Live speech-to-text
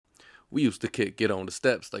We used to get on the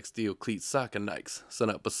steps like steel cleat soccer nikes. Sun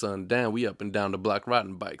up or sun down, we up and down the block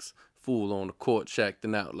riding bikes. Fool on the court,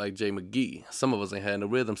 shacking out like Jay McGee. Some of us ain't had no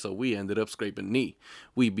rhythm, so we ended up scraping knee.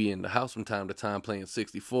 We be in the house from time to time playing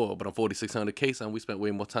 64, but on 4600 K-Sound we spent way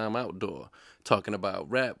more time outdoor. Talking about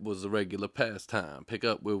rap was a regular pastime. Pick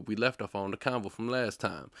up where we left off on the convo from last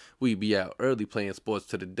time. We be out early playing sports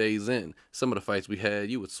to the day's end. Some of the fights we had,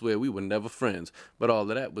 you would swear we were never friends. But all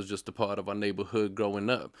of that was just a part of our neighborhood growing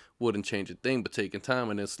up. Wouldn't change a thing but taking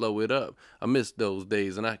time and then slow it up. I miss those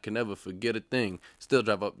days and I can never forget a thing. Still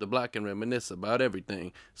drive up the block and reminisce about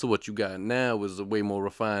everything. So what you got now is a way more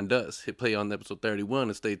refined us. Hit play on episode 31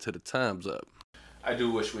 and stay till the time's up. I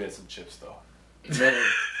do wish we had some chips though. Man,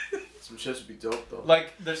 some chips would be dope though.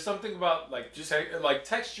 Like there's something about like just like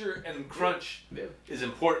texture and crunch is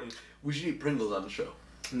important. We should eat Pringles on the show.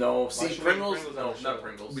 No, Why see should we Pringles. eat Pringles No, on the not show?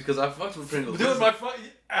 Pringles. Because I fucked with Pringles. Dude, my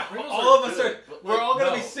Pringles all are of us good, are. but, We're like, all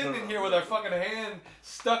gonna no, be sitting no, in here no. with our fucking hand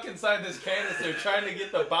stuck inside this canister trying to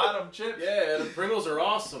get the bottom chips. Yeah, the Pringles are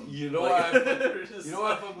awesome. You know Like, why I fuck- they're just- You know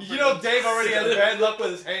why I fuck with You know, Dave already has bad luck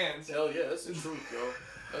with his hands. Hell yeah, that's the truth, yo.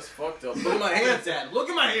 That's fucked up. Look at my hands, Dad. Look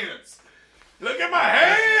at my hands. Look at my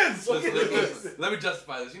hands. Listen, let me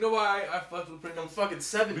justify this. You know why I fucked with I'm Pringles? fucking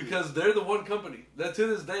 70. Because they're the one company that to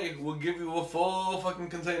this day will give you a full fucking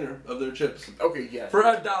container of their chips. Okay, yeah. For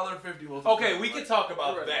 $1.50. Okay, we can talk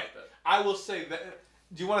about You're right that. about that. I will say that.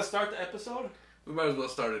 Do you want to start the episode? We might as well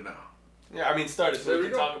start it now. Yeah, I mean, start it so There we we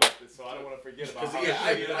can go. talk about this. So I don't want to forget about. Because how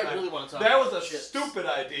I shitty that really want to talk That about was a chips. stupid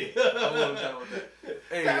idea. I'm willing to down with that.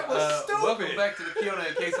 Hey, That was stupid. Welcome back to the Kiona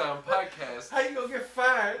and K-Sound podcast. How you gonna get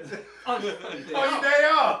fired? On your On your day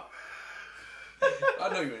off. I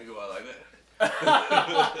know you ain't go out like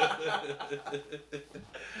that.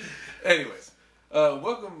 Anyways,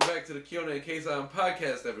 welcome back to the Kiona and K-Sound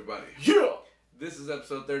podcast, everybody. Yeah. This is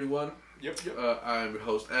episode 31. Yep. I'm your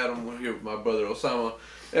host, Adam. We're here with my brother, Osama,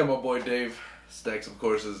 and my boy, Dave. Stacks, of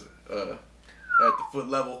course, is at the foot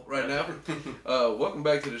level right now. Welcome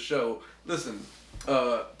back to the show. Listen,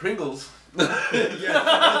 Pringles. No,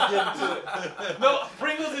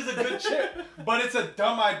 Pringles is a good chip, but it's a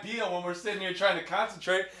dumb idea when we're sitting here trying to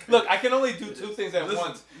concentrate. Look, I can only do two things at Listen,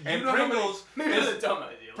 once, you and know how Pringles Maybe it's is a dumb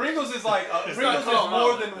idea. Pringles is like It's Pringles not is called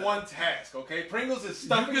more out than like that. one task. Okay, Pringles is You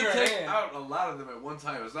stuffing can your take hand. out a lot of them at one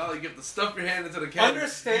time. It's not like you have to stuff your hand into the can.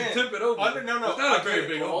 Understand? You tip it over. No. It's not a I very get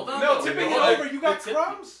big it. Hold over. on. No, No, tipping no, it like, over, you got the tip-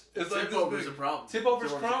 crumbs. It's like Tip this over's a big. problem. Tip over's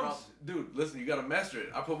Tip a crumbs. problem. Dude, listen, you gotta master it.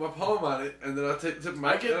 I put my palm on it, and then I tip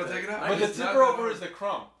my I get then I that. take it out. I But the It's not tipper that over hard. is the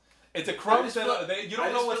crumb. It's a I crumb just that feel- you I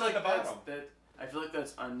don't know just what's feel at the like bottom. I feel like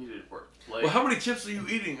that's unneeded work. Like, Well, how many chips are you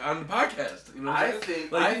eating on the podcast? You know what I'm I saying?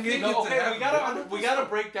 think. Like, I you can think. get No, to okay, half we gotta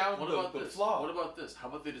break down What the about this? flaw. What about this? How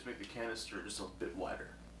about they just make the canister just a bit wider?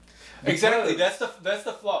 Exactly, Because- that's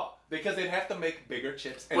the flaw. Because they'd have to make bigger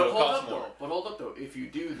chips and But it'll hold cost up more. though. But hold up though. If you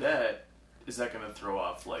do that, is that going to throw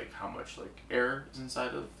off like how much like air is inside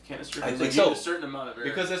of the canister? I think like, so. You need a certain amount of air.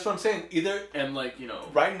 Because that's what I'm saying. Either and like you know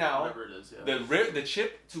right now, whatever it is. Yeah. the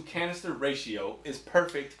chip to canister ratio is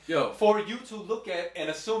perfect Yo, for you to look at and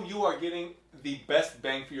assume you are getting the best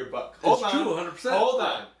bang for your buck. it's true, 100%. Hold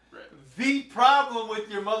on. Right. The problem with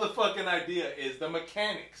your motherfucking idea is the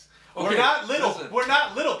mechanics. Okay, we're not little. listen. We're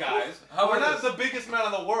not little guys. How We're about not this? the biggest men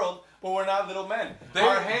in the world, but we're not little men. They-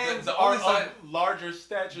 Our hands the are only size- of larger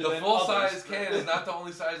stature The than full others. size can is not the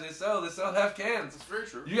only size they sell. They sell half cans. That's very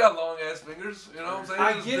true. You got long ass fingers. You know what I'm saying?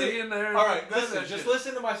 I Just get dig it. in there. and All right, grab listen. that Just shit.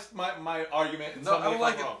 listen to my argument. And No, tell me I don't if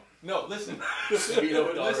like I'm it. wrong. No, listen. You know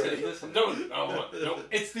it already. Listen. No, no.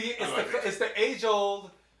 It's the age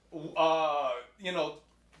old,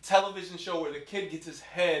 television show where the kid gets his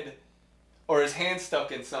head or his hand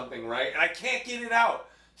stuck in something, right? And I can't get it out.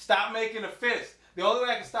 Stop making a fist. The only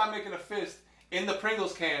way I can stop making a fist in the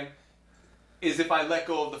Pringles can is if I let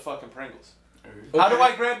go of the fucking Pringles. How do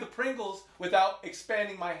I grab the Pringles without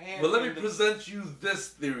expanding my hand? Well, let me into- present you this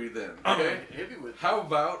theory then. Okay, hit me with. How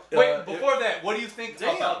about Wait, before that, what do you think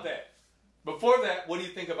Damn. about that? Before that, what do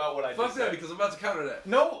you think about what I fuck just that said? because I'm about to counter that.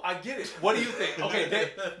 No, I get it. What do you think? Okay,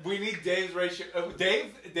 we need Dave's ratio.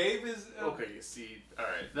 Dave is. Okay, you see, all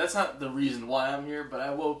right. That's not the reason why I'm here, but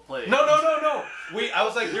I will play. No. I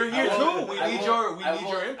was like, you're here I will- too. We I need will- your I will-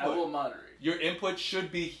 your I input. will moderate. Your input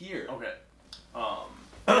should be here. Okay.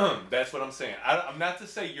 That's what I'm saying. I'm not to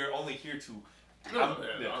say you're only here to. No,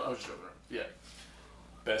 I was joking. Yeah.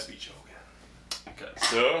 Best be joking. Okay.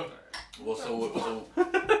 So. Well, so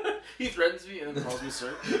He threatens me and then calls me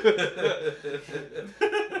sir.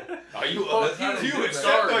 Are you? That's how Do they you do it. accept?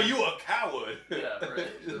 Sorry. Are you a coward? Yeah, right.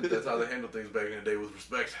 that's how they handle things back in the day with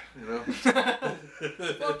respect. You know.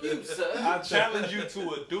 Fuck you, sir. I challenge you to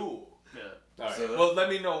a duel. Yeah. All right. So- Well, let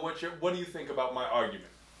me know what do you think about my argument?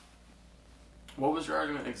 What was your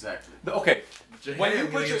argument exactly? Okay, Your when you hand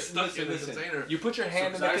put gonna your get stuck in the container. you put your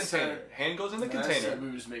hand in the I container. said- Hand goes in the And I container, said we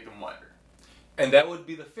would just make them wider. and that would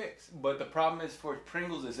be the fix. But the problem is for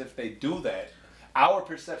Pringles is if they do that, our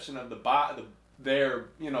perception of their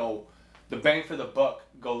the bang for the buck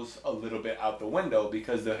goes a little bit out the window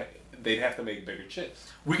because they'd have to make bigger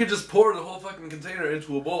chips. We could just pour the whole fucking container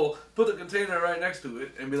into a bowl, put the container right next to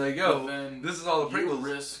it, and be like, "Yo, But then this is all the Pringles."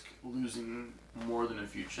 You risk losing more than a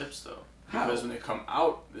few chips though, How? because when they come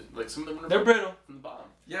out, like some of them They're brittle. from the bottom.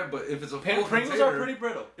 Yeah, but if it's a full Pringles container, are pretty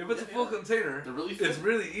brittle. if it's a full container, They're really it's thin.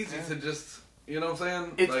 really easy to just, you know what I'm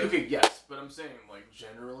saying? It's Like, okay, yes, but I'm saying like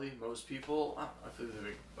generally most people, I feel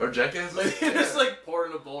like or jackasses. they just like pour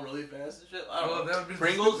in a bowl really fast and shit. I Well, don't know. that would be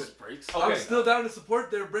Pringles- stupid. Just breaks. Okay. I'm still down to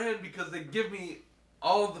support their brand because they give me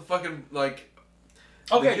all of the fucking like.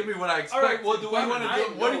 Okay. They give me what I expect. All right, well, do we wanna I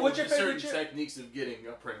do- know what's your favorite certain chip? techniques of getting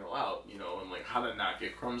a Pringle out, you know, and like how to not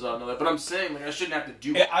get crumbs out and all that. But I'm saying like I shouldn't have to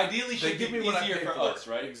do It ideally They should give be me what I easier pay for for. us,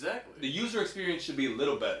 right? Exactly. The user experience should be a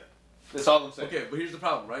little better. That's all I'm saying. Okay, but here's the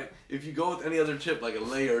problem, right? If you go with any other chip like a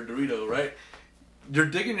Lay or a Dorito, right? You're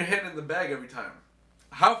digging your hand in the bag every time.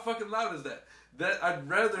 How fucking loud is that? That I'd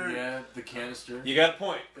rather. Yeah, the canister. You got a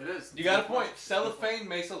point. It is. You got a point. Cellophane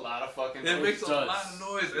makes a lot of fucking It noise. makes a does. lot of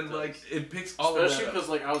noise It and does. like it picks all Especially of that. because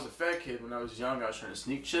like I was a fat kid when I was young. I was trying to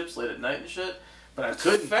sneak chips late at night and shit, but I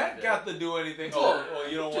couldn't. Fat do got that. to do anything. Yeah. Oh,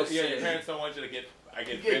 you don't want. Just Yeah, your saying. parents don't want you to get Yeah,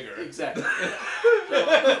 bigger. Exactly.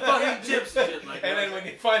 Fucking chips and shit like And that. then when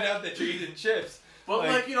you find out that you're eating chips, But like-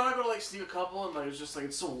 like, you know, I go to like sneak a couple and like it's just like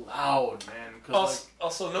it's so loud, man. Cause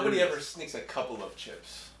also nobody it is. ever sneaks a couple of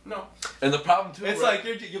chips. like no, And the problem too. It's right?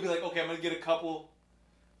 like you'll be like, okay, I'm gonna get a couple.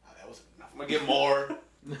 Oh, that wasn't enough. I'm gonna get more.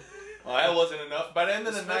 Oh, that wasn't enough. By the end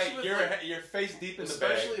of the Especially night, with, you're face deep in the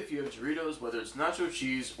especially bag. if you have Doritos, whether it's nacho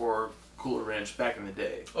cheese or Cooler Ranch back in the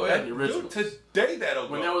day. Oh, yeah. the originals. Dude, today that'll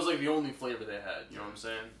When go. that was like the only flavor they had, you know what I'm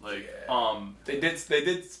saying? Like, Yeah. They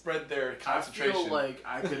did spread their I concentration. feel like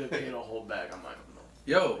I could have paid a whole bag. I'm like, no,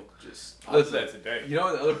 Yo, like, just I'll do listen, that today. you know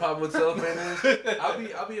what the other problem with cellophane is? I'll be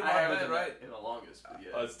in I my haven't bed, done right? that in the longest, but yeah.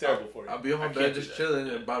 Oh, it's terrible for you. I'll be on my I bed can't do just that. chilling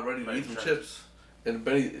Yeah. and about ready to Right, eat some sure. chips. And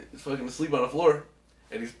Benny is fucking asleep on the floor.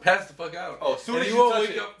 And he's passed the fuck out. Oh, as soon and as he you won't touch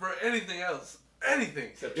wake it. up for anything else. Anything.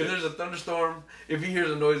 Except If chips. there's a thunderstorm, if he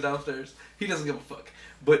hears a noise downstairs, he doesn't give a fuck.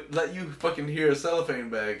 But let you fucking hear a cellophane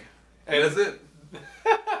bag. And And- that's it.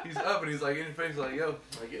 He's up and he's like in your face like, yo.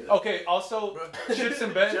 I get it. Okay, also, Bro. chips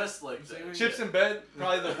in bed. Just like that. Chips in bed,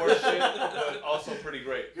 probably the worst shit, but also pretty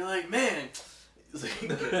great. You're like, man. It's like, You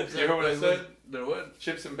heard what I said? They're what?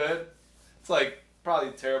 Chips in bed. It's like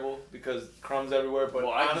probably terrible because crumbs everywhere, but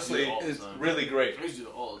Well, I used to honestly, do it all the it's time. really great. I used to do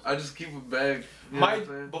it all the time. I just keep a bag. You know My what I'm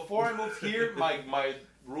saying? before I moved here, my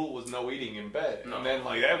rule was no eating in bed, No. and then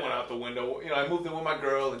like that went out the window. You know, I moved in with my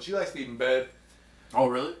girl, and she likes to eat in bed. Oh,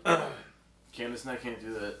 really? Candace and I can't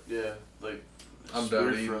do that. Yeah, like. I'm it's down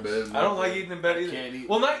weird to eat for in us. bed. I don't like eating in bed either. Can't eat.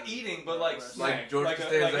 Well, not eating, but like Like snack. George like,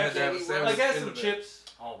 Costanza like had to have a have, sandwich like have in some the bed. chips,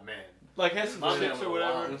 Oh man. like have some My chips man or would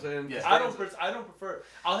whatever. allow You know what I'm saying? Yeah. I don't prefer.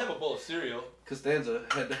 I'll have a bowl of cereal. Costanza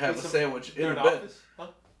had to have With a some- sandwich in You're the in bed. office? Huh?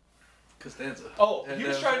 Costanza. Oh, Had he to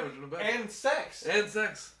was have a trying sandwich in the bed. and sex. And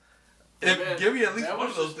sex. Yeah, If, man, give me at least that one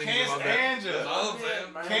was of those just things. can't about that. stand you. That's all I'm Yeah,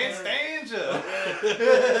 saying. man. Can't stand you.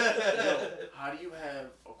 Yo, how do you have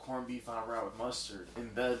a corned beef on a route with mustard in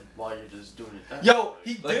bed while you're just doing it that Yo,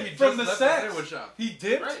 he Like dipped he from just the left sex. sandwich shop. He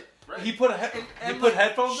dipped. Right, right. He put he put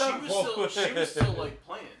headphones she on. was still, she was still like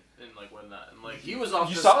playing and like whatnot, and like he was off.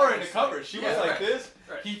 You the saw her side, in the just, cover. like- She yeah, was like right. this.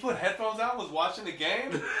 Right. He put headphones on, was watching the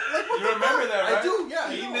game. You remember that, I right? do, yeah,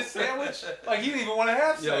 I Eating know. this sandwich. Like he didn't even want to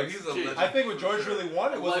have Yo, sex. he's a Gee, legend. I think what for George sure. really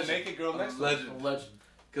wanted was a Legend. naked girl A next to him. legend. A legend.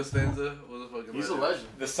 Costanza was a fucking He's a legend. legend.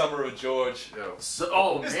 The summer of George. Yo. So,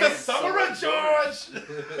 oh It's man, the summer of George.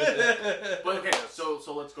 But okay, so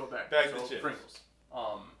let's go back. Back so, to chips. Pringles.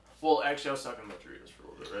 Well, actually, I was talking about Doritos for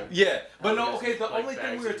a little bit, right? Yeah, but How no. you guys Okay, the like only thing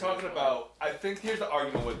bags we were of talking Doritos? about, I think here's the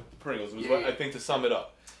argument with Pringles. Was Yeah, what yeah. I think to sum it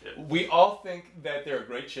up. Yeah. We all think that they're a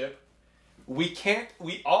great chip.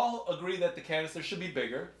 We all agree that the canister should be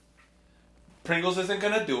bigger. Pringles isn't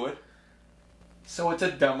gonna do it. So it's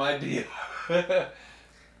a dumb idea.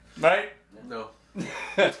 Right? No.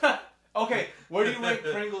 Okay, where do you rank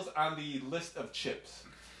Pringles on the list of chips?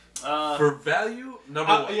 For value,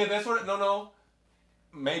 number one. Yeah, that's what, no.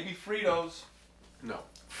 Maybe Fritos. No.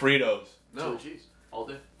 Fritos. No. Chili cheese all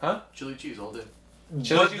day. Huh? Chili cheese all day.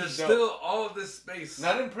 Chili But cheese there's is dope. still all of this space.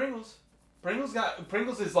 Not in Pringles.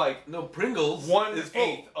 Pringles is like No, Pringles is 1/8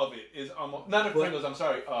 full. of it is almost not in But- Pringles. I'm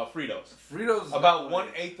sorry, Fritos. Fritos is About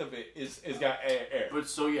not- 1/8 of it is got air. But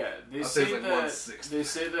so yeah, they I'll say say it's like that 1/6. they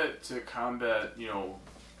say that to combat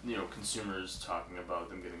consumers talking about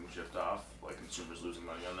them getting chipped off, like consumers losing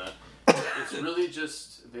money on that. It's it's really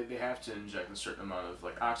just they have to inject a certain amount of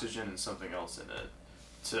like oxygen and something else in it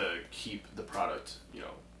to keep the product,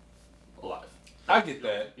 alive. I get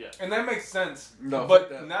that. Yeah. And that makes sense. No, fuck but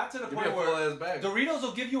that. not to the Give me point a where full-ass bag. Doritos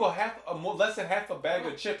will give you less than half a bag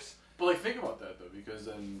of chips. But like, think about that though, because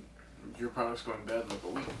then your product's going bad in like a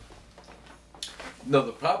week. No,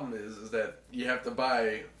 the problem is that you have to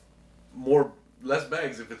buy less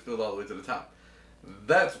bags if it's filled all the way to the top.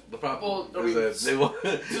 That's the problem. Well, I mean, is that they won't,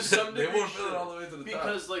 to some they degree, won't fill it sure. all the way to the top.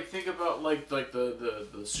 Because like, think about like the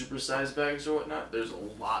supersized bags or whatnot. There's a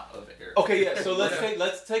lot of air. Okay, yeah. So let's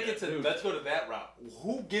Yeah. take it to Dude. let's go to that route.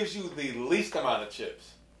 Who gives you the least amount of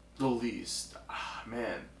chips? The least,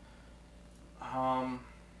 man.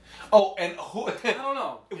 Oh, and who? I don't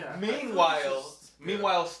know. Yeah,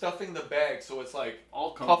 Meanwhile, stuffing the bag so it's like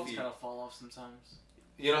all companies puffy. kind of fall off sometimes.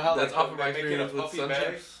 You know how That's like off of my they make it a experience with puffy Sun bag.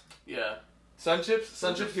 Chips. Yeah. Sun chips.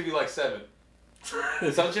 Sun chips give you like 7.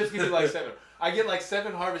 Sun chips give you like 7. I get like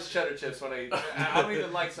 7 Harvest cheddar chips when I don't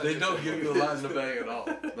even like Sun They chips. don't give you a lot in the bag at all.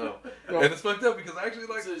 No. And it's fucked up because I actually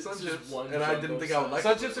like It's Sun just Chips, one and I jumbo didn't think I would like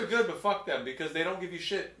Sun them. chips are good, but fuck them because they don't give you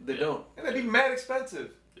shit. They don't. And they'd be mad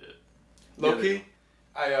expensive. Yeah. Low Yeah, key,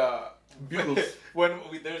 Bugles.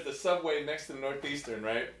 there's the Subway next to Northeastern,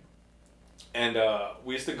 right? And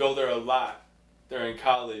we used to go there a lot during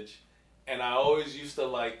college, and I always used to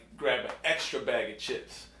like grab an extra bag of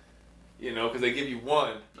chips, because they give you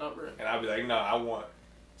 1, Not really. and I'd be like, no, I want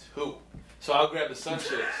 2. So I'll grab the Sun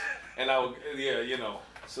chips, and I would,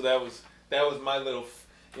 So that was my little,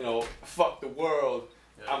 fuck the world.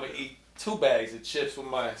 Yeah, I'm gonna eat 2 bags of chips with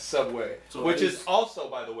my Subway, So which it is also,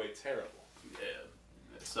 by the way, terrible. Yeah.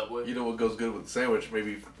 Subway. You know what goes good with the sandwich?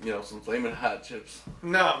 Maybe, some Flamin' Hot chips.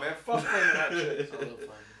 Nah, man, fuck Flamin' Hot chips. I love fun.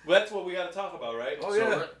 Well, that's what we got to talk about, right? Oh, So,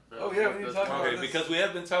 yeah. right, Oh, yeah, we need to talk about Okay, this. because we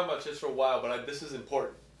have been talking about chips for a while, but this is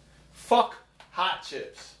important. Fuck hot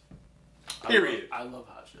chips. Period. I love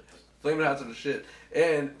hot chips. Flamin' Hots are the shit.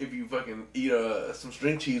 And if you fucking eat some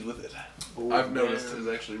string cheese with it, Ooh, I've noticed man. it's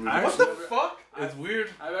actually really I What good. the never- fuck? It's weird.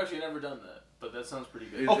 I've actually never done that, but that sounds pretty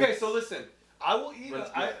good. It- Okay, so listen. I will eat Let's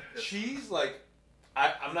go. cheese,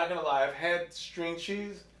 I'm not going to lie. I've had string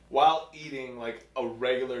cheese while eating, a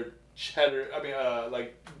regular cheddar,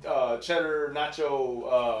 cheddar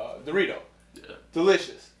nacho Dorito. Yeah.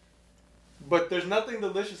 Delicious. But there's nothing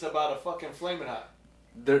delicious about a fucking Flamin' Hot.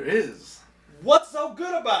 There is. What's so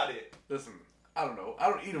good about it? Listen, I don't know. I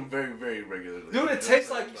don't eat them very, very regularly. Dude, You it know tastes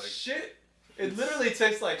what I'm like saying? shit. It literally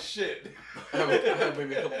tastes like shit. I have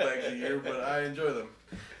maybe a couple bags a year, but I enjoy them.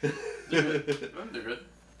 They're good.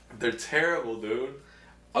 They're terrible, dude.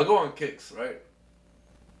 I'll go on kicks, right?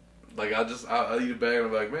 I'll eat a bag and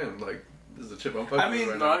I'm like, man, this is a chip I'm fucking I mean, with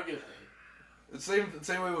right No, now. I get that. It's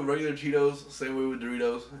same way with regular Cheetos, same way with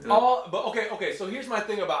Doritos. You know? But okay. So here's my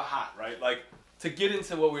thing about hot, right? To get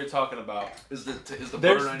into what we were talking about. Is the There's-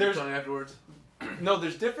 butter on your there's- tongue afterwards? No,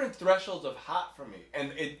 there's different thresholds of hot for me,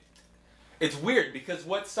 and it's weird because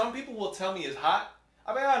what some people will tell me is hot.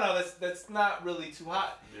 I mean, I don't know, that's not really too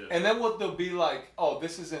hot. Yeah. And then what they'll be like, oh,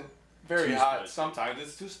 this isn't very Too hot. spicy. Sometimes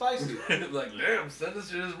it's too spicy. Like, damn, son, this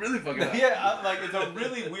shit is really fucking hot. Yeah, it's a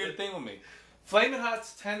really weird thing with me. Flamin'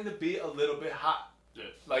 Hots tend to be a little bit hot. Yeah.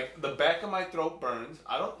 The back of my throat burns.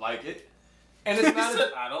 I don't like it. And it's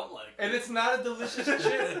not I don't like and it. it's not a delicious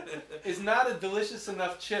chip. It's not a delicious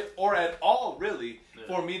enough chip or at all really Yeah.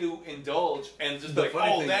 for me to indulge and just The be like,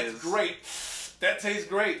 funny oh, thing that's is- great. That tastes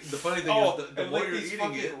great. The funny thing Oh, is, the and more look you're these eating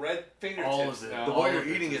fucking it, red fingertips all of it. now. the all more of you're it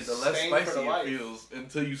eating is it, the less stained for spicy the life. it feels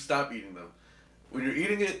until you stop eating them. When you're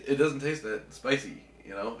eating it, it doesn't taste that spicy,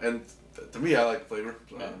 And to me, I like the flavor.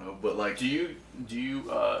 So I don't know, but Do you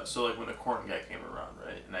so when the corn guy came around,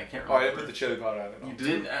 right? And I can't Oh, I remember. didn't put the chili powder on it. You no.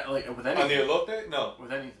 didn't with On the anything. elote? No.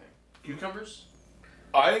 With anything. Cucumbers?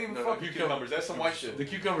 Oh, I didn't even No, fuck with cucumber- cucumbers. That's some white shit. the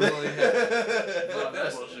cucumbers only have No,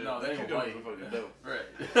 that's bullshit. no, the they ain't cucumbers white. are fucking dope.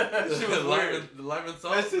 Right. Shit was the weird. lemon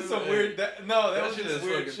sauce. That's just dude, some hey. weird. That That was shit just is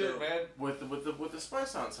weird fucking shit, dope. man. with the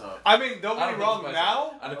spice on top. I mean, don't I get me don't know wrong. spice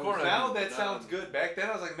Now, on the corn, I now do, that but sounds not- good. Back then,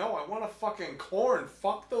 I was like, no, I want a fucking corn.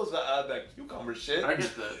 Fuck those that cucumber shit. I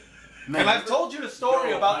get that. And I've told you the story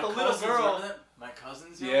Yo, about my the little cousins, girl. remember that? My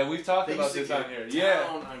cousins. Yo, Yeah, we've talked they about used this to on get here. Yeah,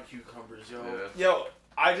 down on cucumbers, yo. Yeah. yo,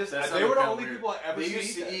 That they sounded were the kinda only weird. people I ever They seen used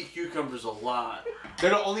eat to that. eat cucumbers a lot. They're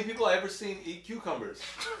the only people I ever seen eat cucumbers.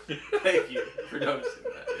 Thank you for noticing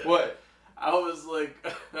that. Yeah. What? I was like,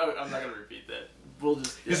 no, I'm not gonna repeat that. We'll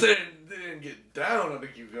just. You said they didn't get down on the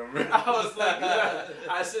cucumber. I was like,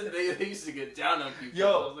 I said they used to get down on cucumbers. Yo,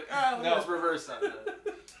 I was like, no. let's reverse on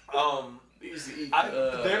that. They used to eat.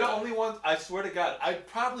 They're the only ones. I swear to God, I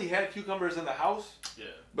probably had cucumbers in the house, Yeah.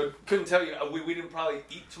 but couldn't tell you. We didn't probably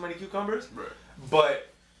eat too many cucumbers. Right. But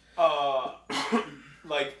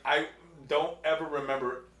don't ever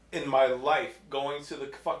remember in my life going to the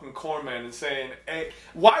fucking corn man and saying, "Hey,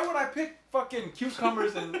 why would I pick fucking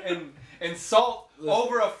cucumbers and salt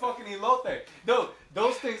over a fucking elote?" No,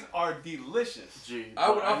 those things are delicious. Gee, I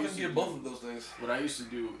would what often used to get do- both of those things. What I used to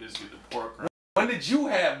do is get the pork rind. When did you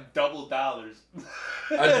have double dollars?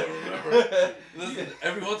 I don't remember. Listen,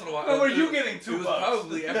 every once in a while. When were you getting It $2? was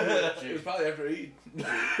probably after. It was probably after Eid.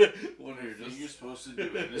 One The here, thing just. you're supposed to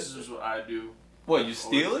do, and this is what I do. What, you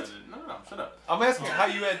steal it? No, shut up. I'm asking how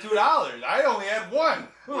you had $2. I only had one.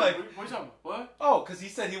 What, Like, what are you talking about? What? oh, because he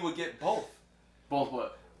said he would get both. Both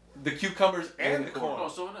what? The cucumbers and the corn. Oh,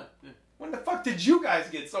 so what? Yeah. When the fuck did you guys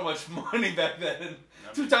get so much money back then?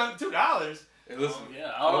 $2. Hey, listen. Oh,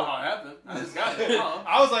 yeah, I don't know how it happened. I just got it.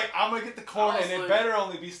 I was like, I'm gonna get the corn, I was and it like- better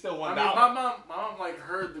only be still $1. I mean, my mom like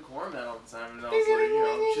heard the corn man all the time, and I was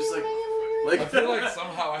like, she's like, I feel like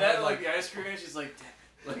somehow I that had like like the ice cream, and she's like,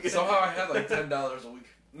 somehow I had like $10 a week.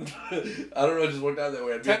 I don't know, it just worked out that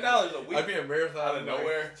way. $10 a week. I'd be a marathon Out of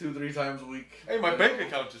nowhere. like 2-3 times a week. Hey, my bank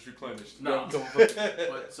account just replenished. No. Go fuck-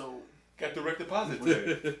 But so Got direct deposit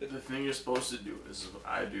today. the thing you're supposed to do, this is what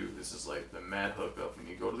I do. This is like the mad hookup. When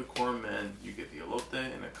you go to the corn man, you get the elote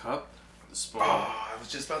in a cup, the spoon, Oh, I was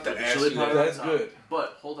just about to the ask chili you powder that. on That's top. good.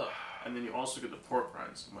 But hold up, and then you also get the pork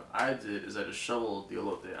rinds. What I did is I just shoveled the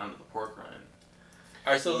elote onto the pork rind.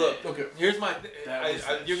 All right, so look. Okay. Here's my. That was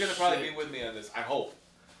you're gonna probably shit. be with me on this. I hope.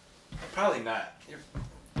 Probably not.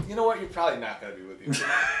 You know what? You're probably not gonna be with me.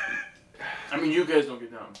 I mean, you guys don't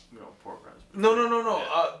get down, pork rinds. No.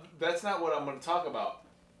 Yeah. That's not what I'm gonna talk about.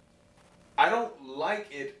 I don't like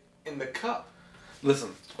it in the cup.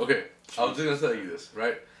 Listen, okay. I was just gonna tell you this,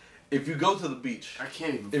 right? If you go to the beach, I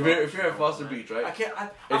can't even. if you're at Foster Beach, right? I can't. I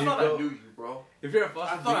And you thought go- I knew you, bro. If you're at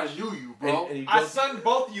Foster I thought Beach, I knew you, bro. and you I go, sunned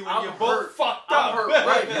both of you, and I'm you're both hurt. fucked up. I'm hurt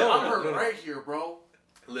right here. No, I'm hurt no. right here, bro.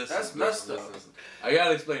 listen, That's messed up. listen. I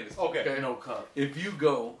gotta explain this. Okay. No cup. If you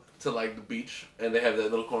go to like the beach and they have that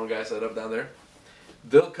little corn guy set up down there,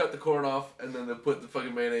 they'll cut the corn off and then they'll put the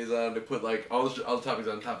fucking mayonnaise on. They put like all the toppings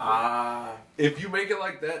on top of it. Ah. If you make it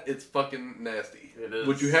like that, it's fucking nasty. It is.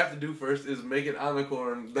 What you have to do first is make it on the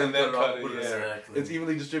corn, then And then cut it off, cut it, put it in yeah. there. Exactly. It's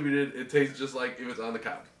evenly distributed. It tastes just like if it's on the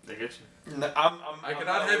cob. They get you. No, I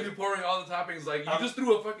cannot have you pouring all the toppings like you just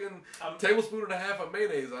threw a fucking tablespoon and a half of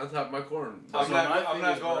mayonnaise on top of my corn. I'm So not. my I'm thing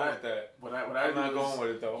not is going what I- with that. What I I'm do not is going with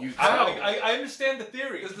it though. you I understand the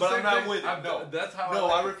theory, It's the but same I'm not thing. with it. No, That's how no, I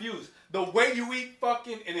I like it. refuse. The way you eat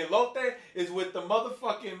fucking an elote is with the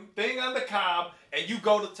motherfucking thing on the cob, and you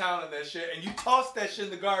go to town on that shit, and you toss that shit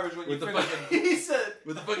in the garbage when With you the finish. fucking- He said.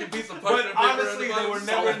 With a fucking piece of But parchment paper honestly, on the they were bottom,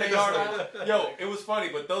 never in the salt garbage. and Yo, it was funny,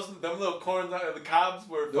 but them little corns, the cobs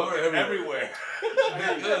were They were fucking everywhere. everywhere.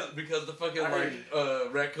 because the fucking I like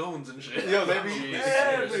heard raccoons and shit. Yo, they be Jesus.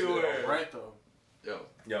 everywhere. Right though. Yo.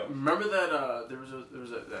 Yo, Remember that there was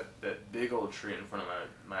that big old tree in front of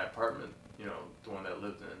my apartment. You know, the one that I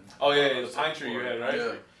lived in. Oh, yeah, On the the pine second tree you floor. had, right?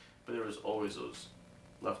 Yeah. But there was always those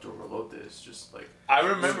leftover elotes, just like I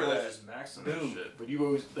remember always that. just maxing that Dude. shit. But you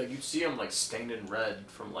always like you'd see them like stained in red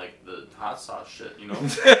from like the hot sauce shit, you know,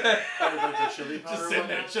 Just like the chili powder. sitting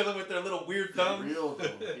there whatnot. chilling with their little weird For thumbs. real though,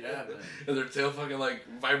 yeah, man. And their tail fucking like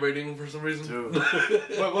vibrating for some reason. Dude.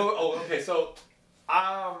 Oh, okay. So,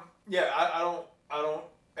 yeah, I don't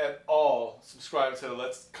at all subscribe to the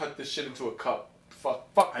let's cut this shit into a cup. Fuck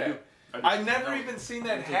I that. do. I never No. even seen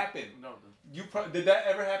that Dude. happen. No, You did that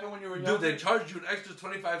ever happen when you were young? Dude, they charged you an extra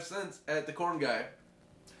 25 cents at the corn guy.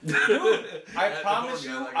 I At the promise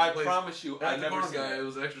corn you, guy, like, I the place- promise you, I At the never corn seen guy, that. it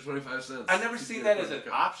was an extra 25 cents. I never to seen get that a as an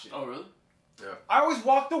cup. option. Oh really? I always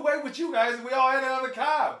walked away with you guys, and we all had it on the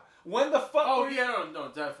cob. When the fuck? Oh were you- yeah, no,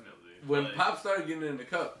 definitely. When Like, Pop started getting in the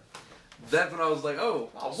cup, that's when I was like, oh.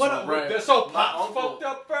 Oh, what? So, right. So My Pop's uncle- fucked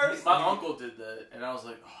up first. my uncle did that, and I was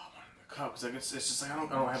like, oh, I want it in the cup because it's just like I don't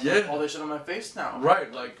have Yeah. like, all this shit on my face now.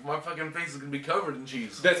 Right, like my fucking face is gonna be covered in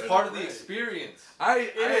cheese. That's part of the Right. experience. I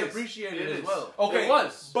is. appreciate It it as is. well. Okay, It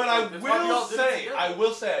was. But I That's why we will all did it say, together.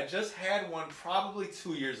 I just had one probably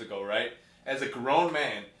 2 years ago, right? As a grown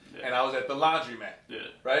man, Yeah. and I was at the laundromat, Yeah.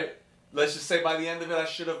 right? Let's just say by the end of it, I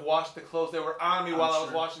should have washed the clothes that were on me I'm while I was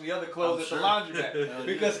sure. washing the other clothes I'm at sure. the laundromat. Hell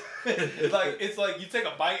Because it's like you take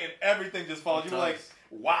a bite and everything just falls. It You're like, does.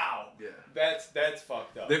 wow, Yeah. that's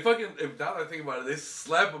fucked up. They fucking, if now that I think about it, they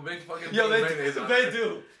slap a big fucking Yo, thing they of mayonnaise on they it.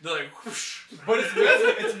 do, They're like, whoosh. but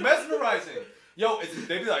it's mesmerizing. Yo,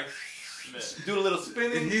 they be like, do a little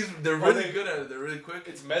spinning. They're Or really they- good at it. They're really quick.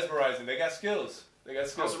 It's mesmerizing. They got skills. They got On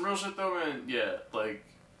skills. some real shit though, man. Yeah, like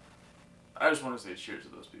I just want to say cheers to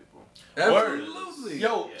those people. Absolutely.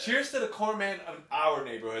 Yo, Yeah. cheers to the corn man of our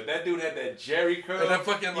neighborhood. That dude had that Jerry curl. And that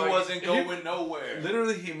fucking, he like, wasn't he- going nowhere.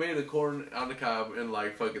 Literally, he made a corn on the cob in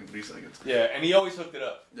like fucking 3 seconds. Yeah, and he always hooked it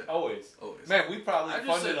up. Yeah. Always. Always. Man, we probably I just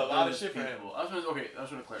funded said a lot of those shit for him. people. I was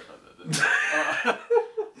gonna clarify that.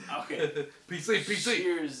 Okay. PC.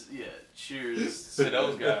 Cheers, yeah. Cheers To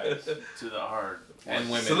those guys. to the hard And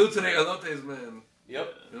women. Salute to the elotes, man.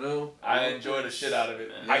 Yep. You know? I enjoy the shit out of it.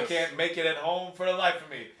 Yes. I can't make it at home for the life of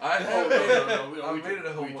me. I Oh, have no, I we made it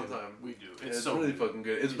at home we one do. time. We do. It's It's so really good. fucking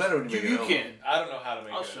good. It's better when you make it You at home. can. I don't know how to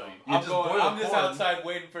make I'll it. show at home. you. You I'm just going. boil I'm the just corn. outside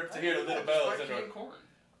waiting for to hear the little bells. Just And canned corn.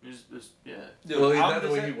 Yeah. Dude, Well, I'm that's the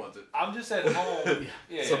just way at- he wants it. I'm just at home.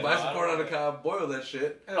 Yeah, So yeah, buy no, some I corn on don't the know. cob, boil that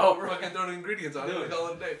shit. Oh, right. Fucking throw the ingredients on it Dude. and call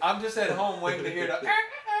it a day. I'm just at home waiting to hear the.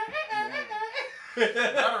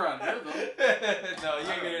 Not around here though. No, you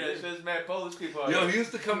ain't gonna hear that shit. It's mad Polish people. out Yo, here. he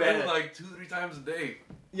used to come Man. in like 2-3 times a day.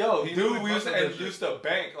 Yo, he dude, really we used to fucking and that used to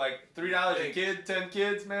bank like $3 a kid, 10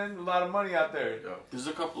 kids, man. A lot of money out there. Yo. There's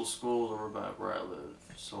a couple of schools over by where I live,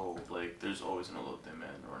 so like there's always an elote man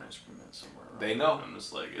or an ice cream man somewhere. Around. They know. I'm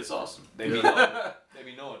just like, it's awesome. They be Yeah. knowing. They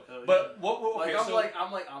be knowing. Hell But what? Okay, Like so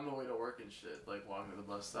I'm on the way to work and shit, like walking to the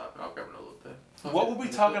bus stop, and I'll grab an elote. what were we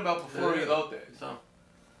talking about before we Yeah. elote? So,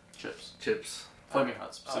 chips, Chips. flaming hot.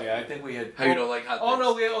 Oh specifically. yeah, I think we had. How you don't like hot Oh things?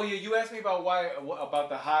 no, oh yeah, you asked me about about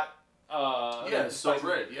the hot. Yeah, it's so spicy-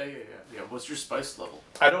 red. Yeah. What's your spice level?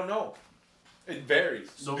 I don't know. It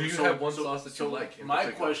varies. So Do you have one sauce that you like in My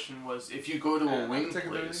particular? question was, if you go to a wing Take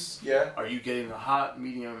place, Yeah. are you getting the hot,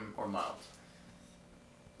 medium, or mild?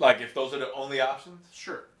 Like if those are the only options,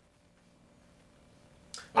 Sure.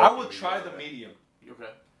 I would try the medium, Okay.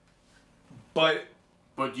 but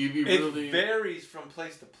But you'd be it really. varies from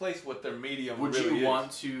place to place what their medium Would really you is.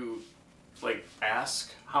 want to, like,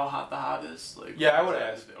 ask how hot the hot is? Like. Yeah, I would is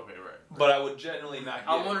that- ask. Okay, right. But I would generally not get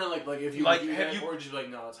I'm it. wondering, like if you Like, would do have that, you- or would you be like,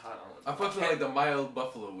 no, it's hot. I fuck with like the mild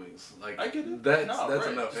buffalo wings. Like I get it. That's No, that's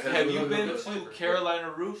right. enough. It has Have a you little been bit of to flavor. Carolina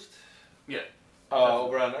Roost? Yeah,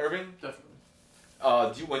 Over on Irving?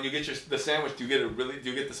 definitely. When you get the sandwich, do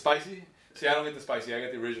you get the spicy? See, I don't get the spicy. I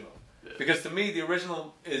get the original. Yeah. Because to me, the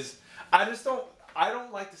original is. I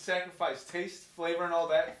don't like to sacrifice taste, flavor, and all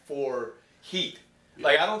that for heat. Yeah.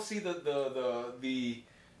 Like I don't see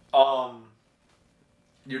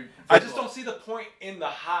You're, I just don't see the point in the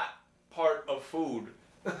hot part of food.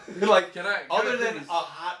 Like Can I other than please- a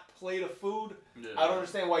hot plate of food, Yeah. I don't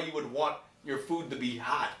understand why you would want your food to be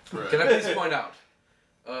hot. Right. Can I please point out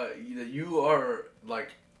that you are like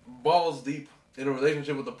balls deep in a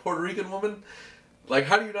relationship with a Puerto Rican woman? Like,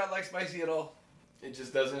 how do you not like spicy at all? It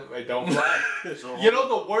just doesn't. It don't fly. So- You know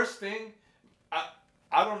the worst thing?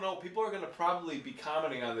 I don't know. People are gonna probably be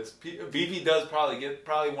commenting on this. Vivi does probably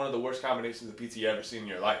one of the worst combinations of pizza you ever seen in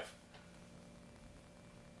your life.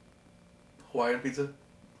 Hawaiian pizza.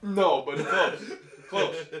 No, but close,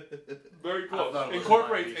 close, very I close. thought it was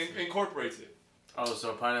Incorporates Hawaiian pizza. incorporates it. Oh,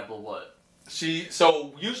 so pineapple what?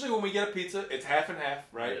 So usually when we get a pizza, it's half and half,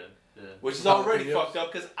 right? Yeah. Which is already Jalapenos? fucked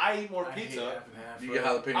up because I eat more I hate pizza. half and half, You get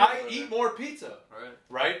right? jalapenos. I eat more pizza, Right.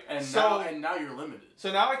 right? And so now you're limited.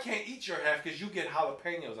 so now I can't eat your half because you get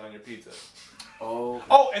jalapenos on your pizza. Oh.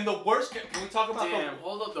 Oh, and the worst. Can we talk about Damn.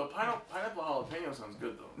 Hold up though. Pineapple jalapeno sounds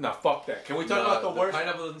good though. Nah, fuck that. Can we talk about the worst?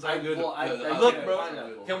 Pineapple doesn't sound good. Look, get bro,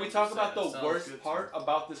 pineapple. Can we talk about Sounds the good worst too. part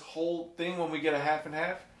about this whole thing when we get a half and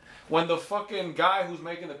half? When the fucking guy who's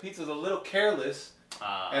making the pizza is a little careless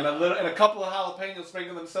and a couple of jalapenos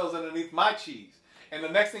sprinkle themselves underneath my cheese. And the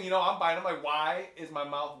next thing you know, I'm biting. I'm like, why is my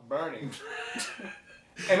mouth burning?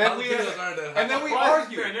 And then we Jalapenos aren't that and then we Why is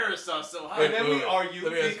argue. your marinara sauce so high? And then we wait. argue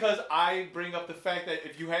Let me ask you. because I bring up the fact that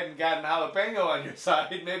if you hadn't gotten jalapeno on your side,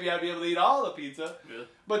 maybe I'd be able to eat all the pizza. Yeah.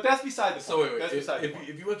 But that's beside the point. So wait. That's beside the point.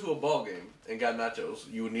 If you went to a ball game and got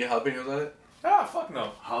nachos, you would need jalapenos on it, Ah, fuck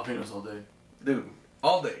no. Jalapenos all day. dude.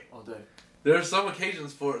 All day. All day. There are some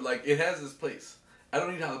occasions for like it has its place. I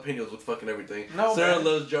don't need jalapenos with fucking everything. No, Sarah man.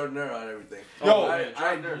 loves jardinera on everything. Yo, I man, do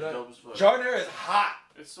Jardinera is not- dope as fuck. Jardinera is hot.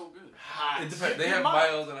 It's so good. Hot. It depends. They You have get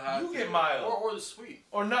mild and hot. You get too. mild. Or the sweet.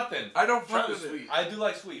 Or nothing. I don't Try fuck the with it. sweet. I do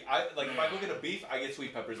like sweet. If I go get a beef, I get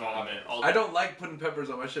sweet peppers on Oh it. man, all I day. don't like putting peppers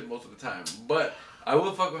on my shit most of the time, but I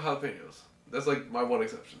will fuck with jalapenos. That's like my one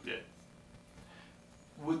exception. Yeah,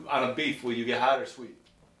 On a beef, will you get hot or sweet?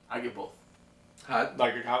 I get both. Hot.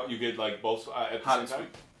 Like how you get like both at the Hot same and time?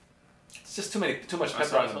 sweet. It's just too much That's pepper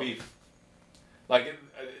how on I the felt. beef. Like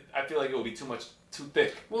I feel like it would be too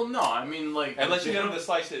thick. Well, no, I mean like Unless you they get them don't- to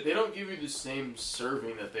slice it. They don't give you the same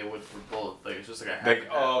serving that they would for both. Like it's just like a half. They, and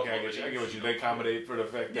half oh, okay, I of get you. I each, get what you. know? They accommodate for the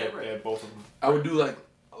fact Yeah, that right. they have both of them. I would do like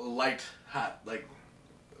a light hot, like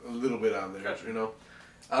a little bit on there, Gotcha. you know.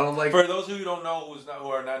 I don't like. For those who don't know who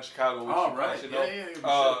are not in Chicago, we should know.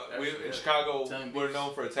 In Chicago, we're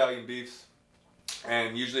known for Italian beefs,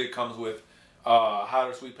 and usually it comes with hot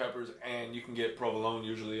or sweet peppers, and you can get provolone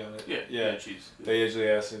usually on it. Yeah, cheese. They usually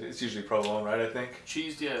ask it. It's usually provolone, right? I think.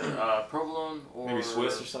 Cheese, provolone or maybe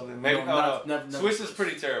Swiss or something. Maybe never Swiss is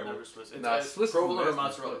pretty terrible. Never Swiss. Swiss provolone or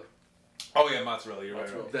mozzarella. Oh yeah, mozzarella. You're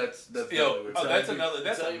right. That's that's another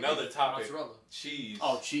topic. Mozzarella. Cheese.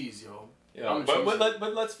 Oh, cheese, yo. Yeah,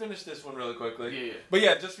 but let's finish this one really quickly. Yeah. But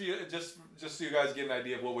yeah, just so you guys get an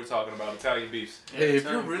idea of what we're talking about, Italian beefs. Hey, if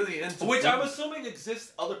you're really into which food, I'm assuming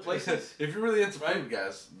exists other places. If you're really into food,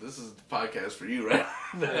 guys, this is the podcast for you, right?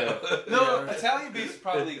 No, Italian beefs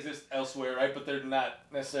probably exist elsewhere, right? But they're not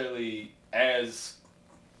necessarily as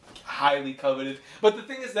highly coveted. But the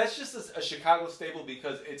thing is, that's just a Chicago staple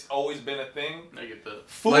because it's always been a thing. I get that.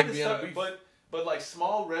 Food like is but like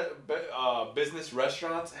small business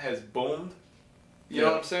restaurants has boomed. You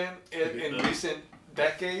know what I'm saying? In recent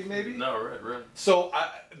decade, maybe. No, right. So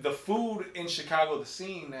the food in Chicago, the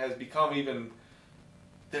scene has become even.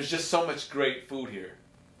 There's just so much great food here.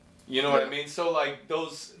 You know what I mean? So like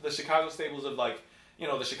the Chicago staples of like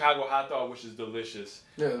the Chicago hot dog, which is delicious.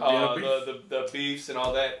 Yeah, the beefs and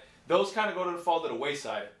all that. Those kind of fall to the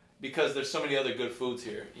wayside because there's so many other good foods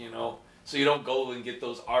here. So you don't go and get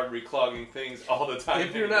those artery clogging things all the time.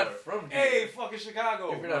 If you're not from here, hey, fucking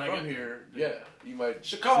Chicago. If you're not from here, you might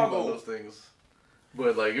Chicago see those things.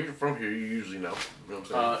 But like, if you're from here, you usually know. You know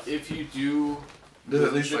what I'm saying? If you do, there's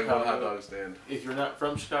at least like one hot dog stand. If you're not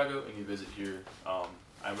from Chicago and you visit here,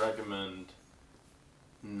 I recommend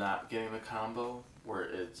not getting the combo where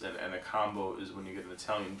it's and a combo is when you get an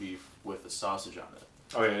Italian beef with a sausage on it.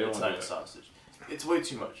 Oh yeah, Italian sausage. It's way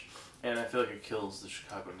too much. And I feel like it kills the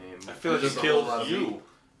Chicago name. I feel like it kills you.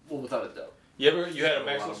 Well, without a doubt. You had a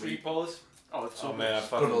Maxwell Street Polish? Oh, it's so man, I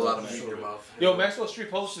put a lot of meat in your mouth. Yo, Maxwell Street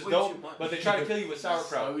Polish is dope, but they try to kill you with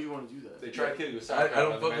sauerkraut. Why would you want to do that? They try to kill you with sauerkraut. I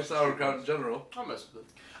don't fuck with sauerkraut in general. I mess with it.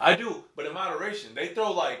 I do, but in moderation. They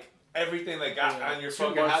throw like everything they got on your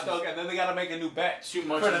fucking hot dog, and then they gotta make a new batch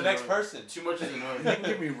for the next person. Too much is annoying. You can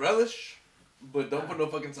give me relish, but don't put no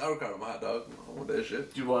fucking sauerkraut on my hot dog. I don't want that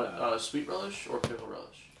shit. Do you want sweet relish or pickle relish?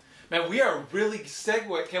 Man, we are really segue.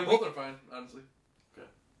 Both are fine, honestly. Okay.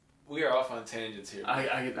 We are off on tangents here.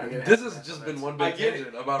 I get this has just been one big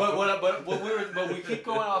tangent about. But we keep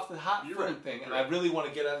going off the hot food thing, and I really want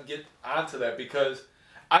to get onto that because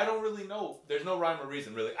I don't really know. There's no rhyme or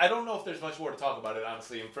reason, really. I don't know if there's much more to talk about it,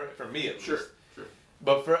 honestly, and for me at least. Sure.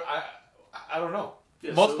 But I don't know.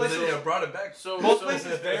 Yeah, most places brought it back. Most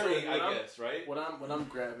places vary, I guess, right? What I'm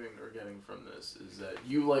grabbing or getting from this is that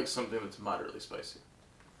you like something that's moderately spicy.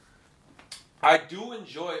 I do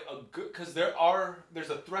enjoy a good because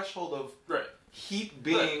there's a threshold of heat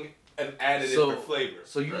being an additive for flavor.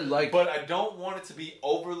 So you like, but I don't want it to be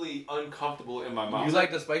overly uncomfortable in my mouth. You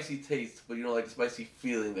like the spicy taste, but you don't like the spicy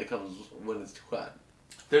feeling that comes when it's too hot.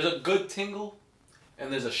 There's a good tingle,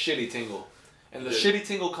 and there's a shitty tingle, and the shitty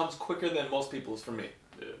tingle comes quicker than most people's for me.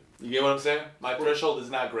 Yeah. You get what I'm saying? My threshold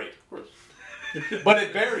is not great, of course, but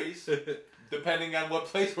it varies depending on what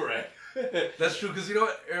place we're at. That's true, because you know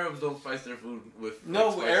what? Arabs don't spice their food with. No,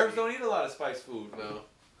 like, Arabs don't eat a lot of spiced food. No.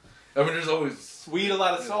 I mean, there's always. We eat a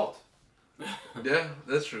lot of salt. Yeah,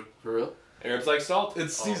 that's true. For real? Arabs like salt.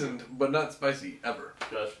 It's seasoned, but not spicy, ever.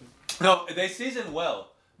 Gotcha. No, they season well,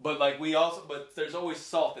 but like but there's always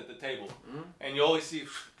salt at the table. And you always see.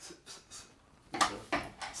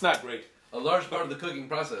 It's not great. A large part of the cooking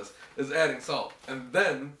process is adding salt. And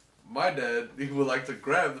then, my dad, he would like to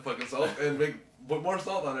grab the fucking salt and put more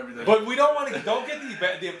salt on everything. But we don't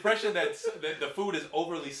get the impression that the food is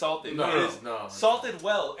overly salted. No, it is salted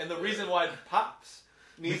well, and the reason why Pops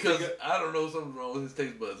needs because I don't know something's wrong with his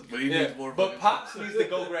taste buds, but he needs more. But Pops needs to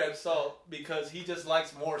go grab salt because he just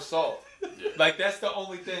likes more salt. Yeah. Like that's the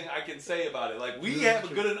only thing I can say about it. Like we have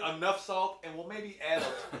a good enough salt, and we'll maybe add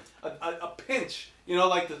a pinch. You know,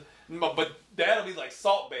 like but that'll be like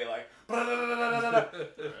Salt Bay, like.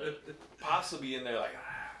 Pops will be in there like.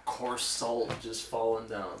 Coarse salt just falling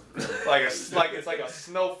down. it's like a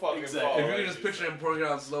snow fucking fall. If you can just picture him pouring it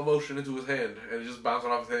out in slow motion into his hand and it just bouncing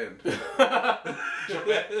off his hand.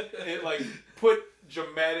 It like put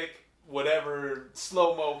dramatic whatever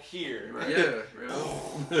slow mo here. Right? Yeah.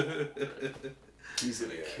 He's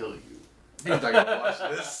gonna kill you. He's not gonna watch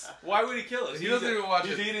this. Why would he kill us? He doesn't even watch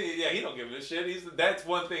it. He don't give a shit. That's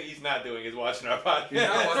one thing he's not doing is watching our podcast. He's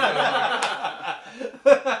not watching our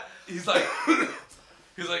podcast.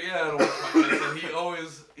 He's like, yeah, I don't watch podcasts.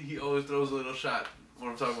 And he always throws a little shot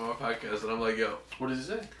when I'm talking about my podcast, and I'm like, yo. What does he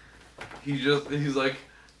say? He's like,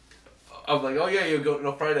 I'm like, oh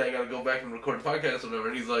yeah, Friday I gotta go back and record the podcast or whatever,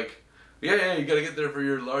 and he's like, Yeah, you gotta get there for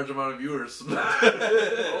your large amount of viewers.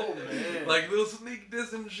 Oh man. Like little sneak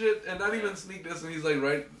diss and shit, and not even sneak diss, and he's like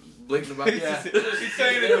right blatant about it. Yeah. He's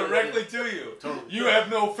saying it directly to you. Totally. You have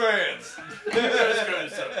no fans. That's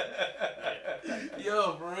good stuff.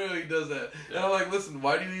 Yo, for real, he does that. And I'm like, listen,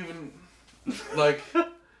 why do you even like?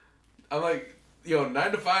 I'm like, yo,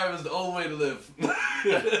 9 to 5 is the old way to live.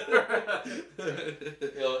 I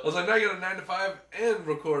was like, now you got a 9 to 5 and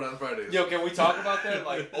record on Fridays. Yo, can we talk about that?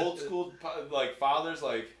 Like old school, like fathers,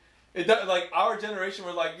 like it. Like our generation,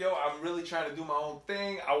 we're like, yo, I'm really trying to do my own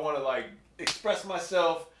thing. I want to like express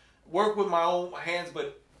myself, work with my own hands,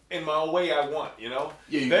 but in my own way I want. You know?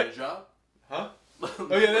 Yeah, you got a job? Huh? Oh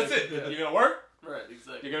yeah, that's it. Yeah. You gonna work? Right,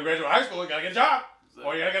 exactly. You're gonna graduate high school. You gotta get a job. Exactly.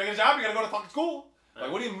 Or you gotta get a job. You gotta go to fucking school.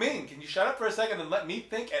 Like, what do you mean? Can you shut up for a second and let me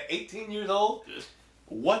think at 18 years old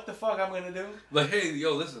what the fuck I'm gonna do? Like, hey,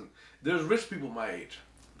 yo, listen, there's rich people my age.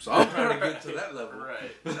 So I'm trying to get to that level.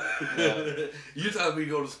 Right. Yeah. You telling me to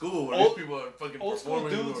go to school where Old- these people are fucking old school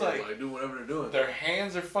performing dudes, or like, do whatever they're doing. Their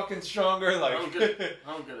hands are fucking stronger. Like I don't get it.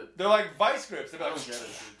 I don't get it. they're like vice grips. They're I like, don't get it,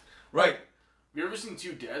 dude. Right. Have you ever seen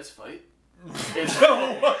two dads fight? It's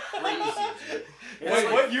No. crazy, dude. It's Wait,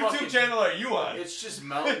 like what YouTube fucking- channel are you on? It's just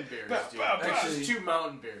mountain bears, dude. Actually- It's just two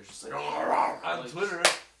mountain bears, just like On like, Twitter,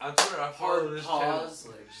 I follow hard this paws,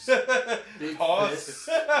 like just big Pause. fists,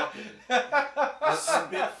 fucking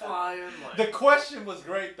spit flying, like The question was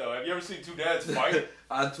great though. Have you ever seen two dads fight? channel.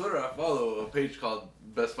 On Twitter, I follow a page called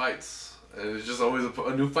Best Fights. And it's just always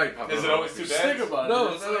a new fight popping Is up. it always two Just dads? think about No,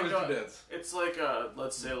 it. it's not always two dads. It's like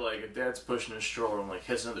let's say like a dad's pushing a stroller and like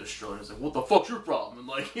hits another stroller. And he's like, "What the fuck's your problem?" And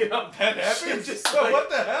like That happens? shit just So like, what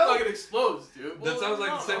the hell? Like it explodes, dude. That sounds like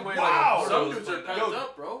the same way Wow. like a Some porno dudes is are played pent out.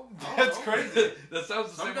 up, bro. That's crazy. That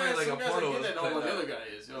sounds the Some same guys, way like some a guys porno like is that, know played what the out. other guy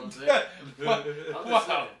is. You know what I'm saying? I'm just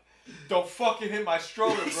Wow. Don't fucking hit my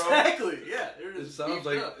stroller, bro. Exactly. Yeah. They're It just sounds beefed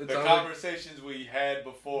like up. it The sounds like, conversations we had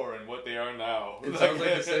before and what they are now. it sounds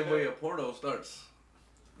like the same way a porno starts.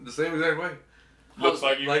 The same exact way. Looks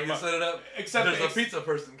like you Like hit you my- set it up. Except there's a it's- pizza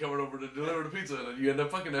person coming over to deliver the pizza, and you end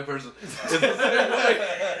up fucking that person. It's the same way.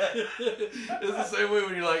 It's the same way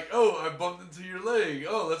when you're like, oh, I bumped into your leg.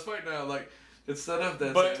 Oh, let's fight now. Like it's set up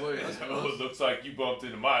that But same way. I oh, suppose. it looks like you bumped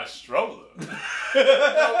into my stroller.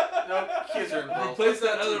 No, kids are involved. Replace Let's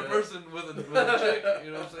that not do other person with a chick.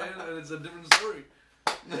 You know what I'm saying? And it's a different story.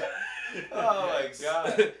 Oh my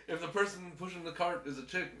god. If the person pushing the cart is a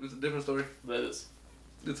chick, it's a different story. That is.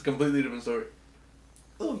 It's a completely different story.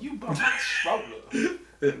 Oh, you bumped my stroller.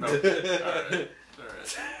 No. Alright.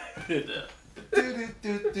 Alright.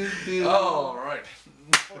 Yeah. All right.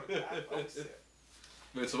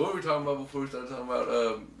 Wait, so what were we talking about before we started talking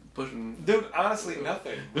about pushing? Dude, honestly,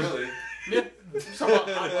 nothing. Really. Yeah. Some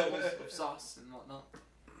high levels of sauce and whatnot.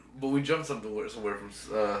 But we jumped somewhere from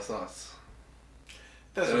sauce.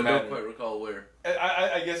 Doesn't And I don't matter. quite recall where.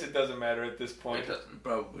 I guess it doesn't matter at this point. It doesn't.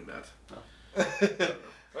 Probably not.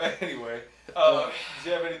 But anyway, do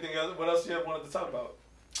you have anything else? What else do you have wanted to talk about?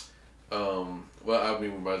 Well, I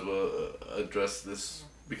mean, we might as well address this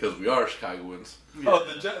because we are Chicagoans. Oh,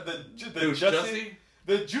 the Dude, Jussie,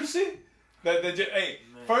 the Juicy. Hey,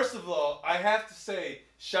 Man. first of all, I have to say,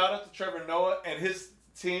 shout out to Trevor Noah and his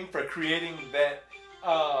team for creating that.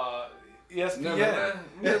 ESPN.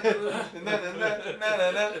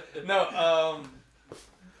 No,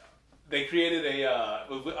 they created a.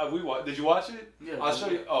 Did you watch it? Yeah. I'll show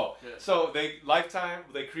you. Oh, Yeah. so they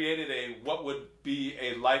created a what would be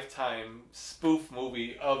a Lifetime spoof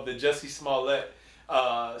movie of the Jussie Smollett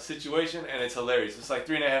situation, and it's hilarious. It's like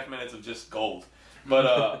 3.5 minutes of just gold.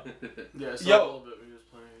 But Yeah, I saw Yo. a little bit when he was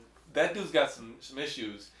playing. that dude's got some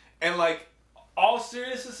issues, and like all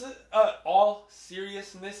seriousness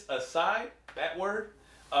aside, that word.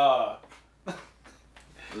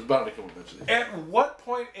 It's bound to come eventually. At what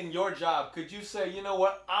point in your job could you say, you know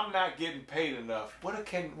what, I'm not getting paid enough? What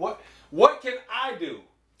can I do?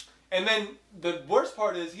 And then the worst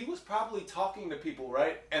part is he was probably talking to people,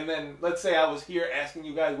 right? And then let's say I was here asking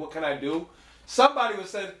you guys, what can I do? Somebody would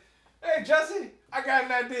say, hey Jesse, I got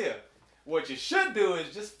an idea. What you should do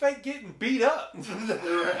is just fake getting beat up. And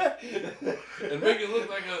make it look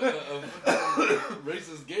like a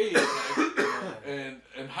racist gay and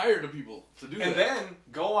hire the people to do And that. then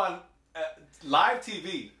go on live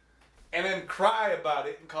TV and then cry about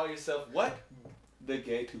it and call yourself what? The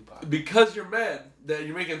gay Tupac. Because you're mad that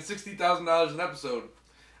you're making $60,000 an episode.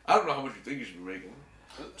 I don't know how much you think you should be making.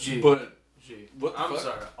 Gee. But Gee. what the I'm fuck?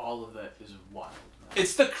 sorry. All of that is wild. Man.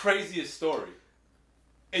 It's the craziest story.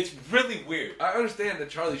 It's really weird. I understand that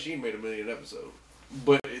Charlie Sheen made $1 million an episode,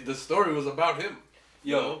 but the story was about him.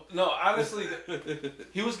 Yo, no, honestly,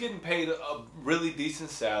 he was getting paid a really decent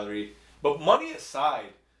salary. But money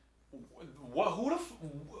aside,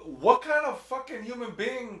 what kind of fucking human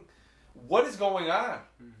being? What is going on?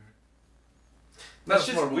 That's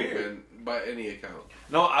just smart weird. movement by any account.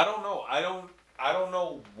 No, I don't know. I don't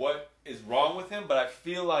know what is wrong with him, but I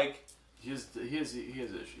feel like He has issues.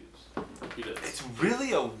 He does. it's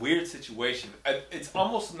really a weird situation. It's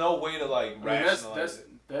almost no way to like I mean, rationalize it.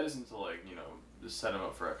 that isn't to like just set him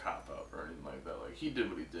up for a cop out or anything like that. Like he did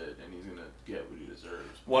what he did, and he's gonna get what he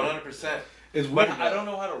deserves. 100%. It's But weird. I don't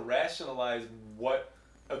know how to rationalize what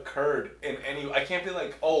occurred in any. I can't be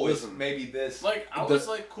like, oh, it's Listen, maybe this. Like I was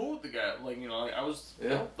like cool with the guy. Like like, I was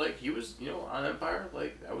like he was on Empire.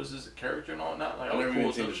 Like that was his character and all that. Like I I've was never cool even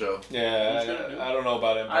with seen him. the show. Yeah, I don't know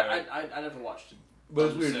about him. I never watched it. But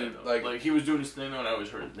it's I'm just weird, saying, dude, like he was doing his thing, and I always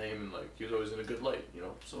heard his name, and like he was always in a good light,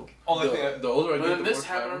 So Only thing. The older I but get, then the this more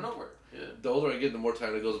happened out of time. nowhere. Yeah. The older I get, the more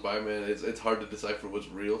time that goes by, man. It's hard to decipher what's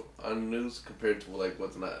real on the news compared to like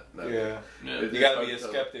what's not. Yeah. Yeah. It's You gotta hard be a to tell.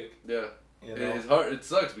 skeptic. Yeah. You And know? it's hard. It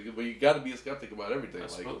sucks but you got to be a skeptic about everything. I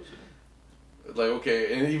Like, suppose. like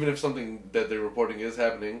okay, and even if something that they're reporting is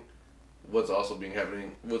happening, what's also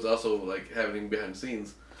happening like happening behind the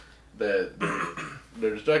scenes that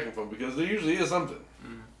they're distracting from, because there usually is something.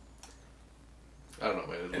 I don't know,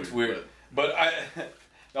 man. It's weird. But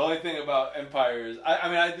the only thing about Empire is, I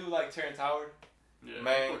mean, I do like Terrence Howard. Yeah,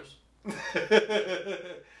 Man. of course.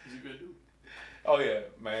 He's a good dude. Oh yeah,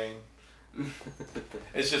 man.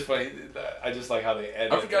 It's just funny. I just like how they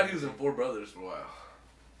edit. I forgot he was in Four Brothers for a while.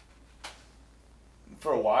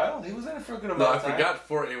 For a while. He was in it for a good No, amount I of time. forgot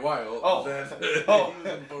for a while. Oh, that oh, he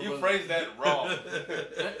was in Four you Brothers. phrased that wrong.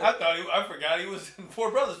 I forgot he was in Four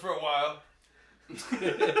Brothers for a while.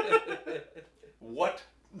 What?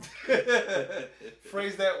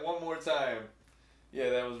 Phrase that one more time. Yeah,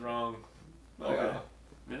 that was wrong. Like, Okay.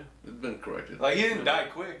 Yeah. It's been corrected. like he didn't die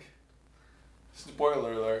quick.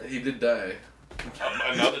 Spoiler alert. He did die.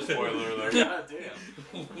 Another spoiler alert. God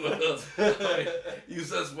damn. Well, you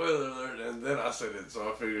said spoiler alert, and then I said it, so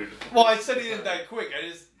I figured Well, I said he didn't die quick. I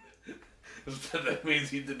just. that means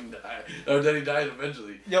he didn't die, or that he died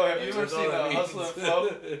eventually. Yo, have you ever That's all seen that means. Hustle and Flow?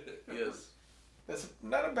 Yes. That's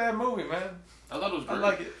not a bad movie, man. I thought it was I great.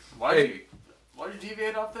 like it. Hey, Why'd you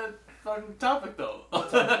deviate off that fucking topic though? What,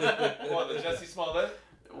 the Jesse Smollett?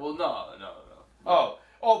 Well, no.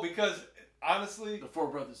 Oh, because honestly, The Four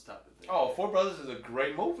Brothers topic. Four Brothers is a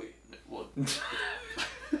great movie. Well,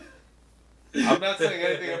 I'm not saying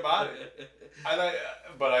anything about it.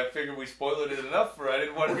 But I figured we spoiled it enough for I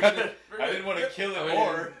didn't want to kill it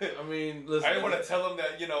more. I mean, listen. I didn't want to tell him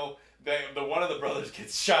that the one of the brothers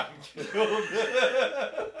gets shot and killed.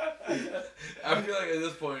 I feel like at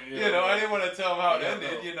this point, I didn't want to tell him how it Yeah,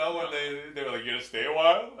 ended. no. When they were like, "You gonna stay a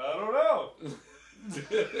while?" I don't know.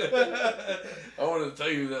 I wanted to tell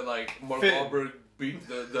you that like Mark Finn. Wahlberg beat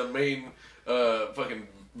the main fucking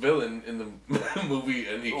villain in the movie,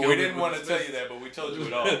 and he. Well, killed we him didn't with want to his tell you fist that, but we told you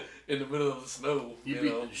it all. in the middle of the snow. you You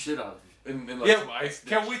beat know, the shit out of him. in like Yeah, some ice.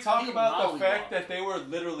 Can we talk He about the fact mollywopped. that they were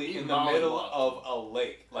literally He in the middle mollywopped. of a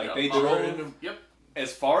lake? Like Yeah. they They were drove in the- Yep.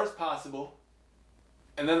 as far as possible,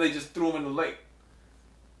 and then they just threw him in the lake.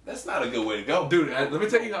 That's not a good way to go, Dude, let me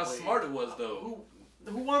tell you how Wait. smart it was, though.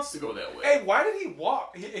 Who wants to go that way? Hey, why did he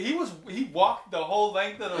walk? He walked the whole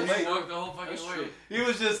length of the He lake. walked the whole fucking That's way. true. He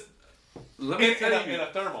was just Let in, me in, tell a, you. in a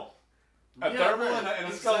thermal. A Yeah, thermal right. and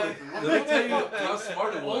a scully. Exactly. Let me tell you how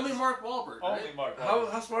smart it was. Only Mark Wahlberg. Right? Only Mark.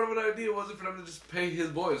 How smart of an idea was it for them to just pay his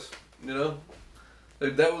boys? You know,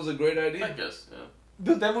 like that was a great I idea. guess. Yeah.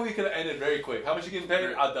 Dude, that movie could have ended very quick. How much you getting paid?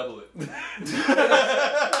 Right. I'll double it.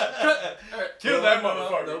 Alright. Kill that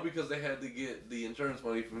motherfucker. No, because they had to get the insurance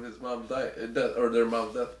money from his mom's death, or their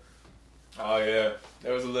mom's death. Oh yeah,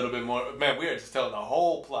 there was a little bit more. Man, we are just telling the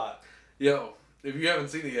whole plot. Yo, if you haven't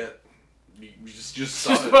seen it yet, you just saw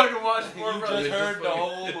Just it. fucking watch You Four just Brothers. heard the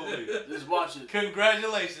whole movie. Just watch it.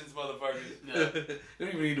 Congratulations, motherfuckers. Yeah. You don't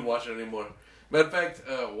even need to watch it anymore. Matter of fact,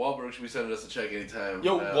 Wahlberg should be sending us a check anytime.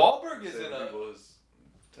 Yo, Wahlberg is saving in a. people his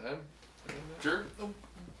time. Sure.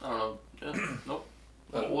 I don't know. Yeah. Nope.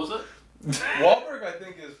 What was it? Wahlberg, I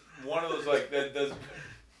think, is one of those like that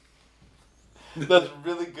does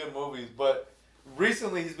really good movies. But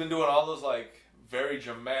recently, he's been doing all those like very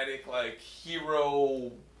dramatic, like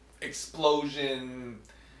hero explosion,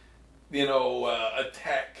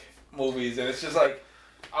 attack movies, and it's just like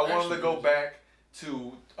I want him to go back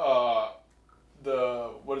to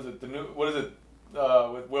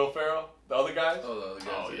with Will Ferrell, the other guys. Oh, the other guys.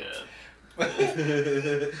 Oh yeah.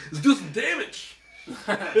 Let's do some damage. He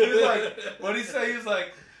was like, what did he say? He was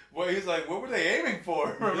like, what were they aiming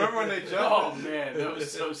for? Remember when they jumped? Oh man, that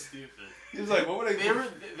was so stupid. He was like, what were they? They were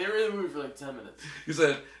in the movie for like 10 minutes. He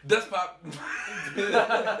said, "Despot."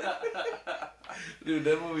 Dude,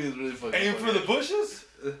 that movie is really fucking Aim funny. for the bushes.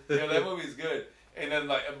 Yeah, that movie's good. And then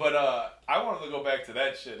but I wanted to go back to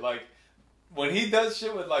that shit. Like when he does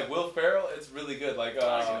shit with like Will Ferrell, it's really good. Like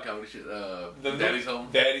comedy shit. Daddy's Home.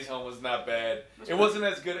 Daddy's Home was not bad. It wasn't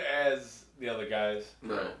as good as the other guys.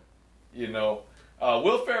 No. You know,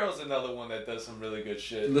 Will Ferrell's another one that does some really good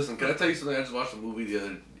shit. Listen, can I tell you something? I just watched a movie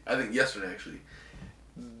I think yesterday actually.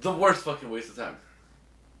 The worst fucking waste of time.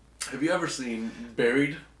 Have you ever seen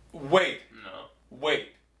Buried? Wait. No. Wait.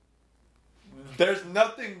 There's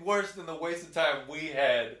nothing worse than the waste of time we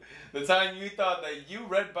had. The time you thought that you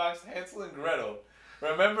red boxed Hansel and Gretel.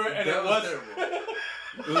 Remember? And That it was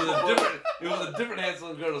was terrible. It was a different Hansel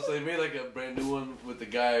and Gretel, so they made like a brand new one with the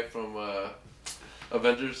guy from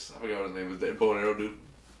Avengers. I forgot what his name was. That bow and arrow dude.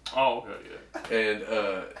 Oh, okay, yeah.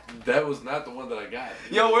 And that was not the one that I got.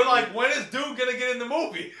 Yo, we're like, when is Dude gonna get in the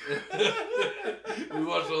movie? We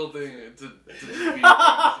watched the whole thing to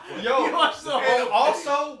Yo, You watched the whole and thing.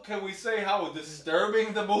 also, can we say how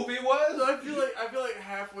disturbing the movie was? So I feel like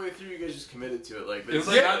halfway through you guys just committed to it. Like It was it's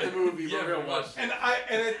like- not the movie. yeah, we're gonna pretty watch. much.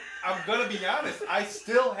 And I'm gonna be honest, I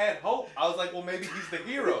still had hope. I was like, well, maybe he's the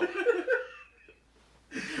hero.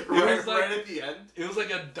 was like- right at the end. It was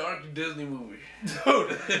like a dark Disney movie.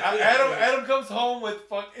 Dude, Adam comes home with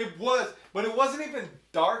fuck. It was, but it wasn't even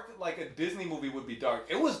dark like a Disney movie would be dark.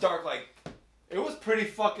 It was dark like, it was pretty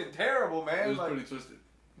fucking terrible, man. It was like, pretty twisted.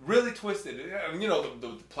 really twisted. You know the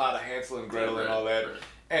plot of Hansel and Gretel and all that. Right.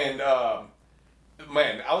 And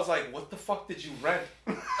man, I was like, what the fuck did you rent?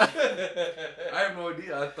 I have no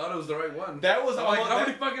idea. I thought it was the right one. That was I'm like, almost- how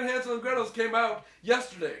many fucking Hansel and Gretels came out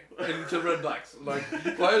yesterday into Red Blacks? Like,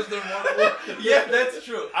 why is there one? Yeah, that's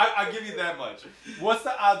true. I give you that much. What's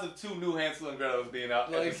the odds of 2 new Hansel and Gretel's being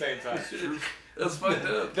out at the same time? That's fucked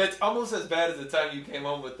up. That's almost as bad as the time you came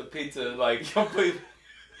home with the pizza, like complete.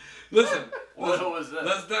 Listen, What was that?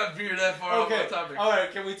 let's not veer that far Okay, off the topic. all right.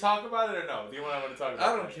 Can we talk about it or no? Do you want to talk about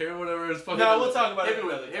I it? don't care, whatever is fucking. No, we'll talk about Hit it me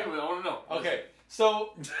another with it. Hit me time. with it. I want to know. Okay,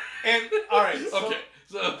 so and all right. So, Okay,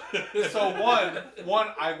 so So one,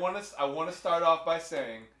 I want to start off by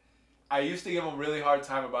saying, I used to give him a really hard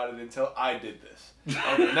time about it until I did this.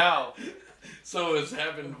 Okay, now, so it's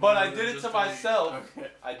happened. but more I than did it just to me. myself. Okay.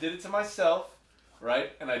 I did it to myself,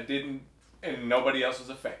 right? And I didn't, and nobody else was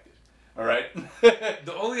affected. All right.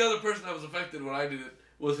 The only other person that was affected when I did it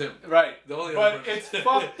was him. Right. The only But other it's person.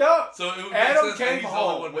 fucked up. So it would make Adam sense that came he's the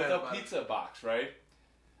only home one with mad a about it. pizza box, right?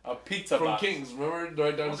 A pizza From box. Kings, remember,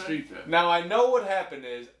 right down the Okay. street. Yeah. Now I know what happened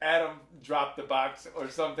is Adam dropped the box or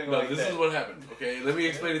something No, like this that. is what happened. Okay, let me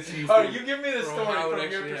explain it to you. All right, from- you give me the from story how it from your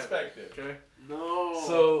actually happened, perspective. Okay. No.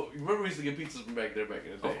 So you remember we used to get pizzas from back there back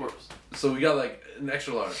in the day. Of course. So we got like an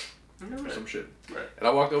extra large or some shit. Right. And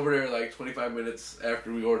I walked over there like 25 minutes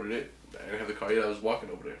after we ordered it. I didn't have the car yet. I was walking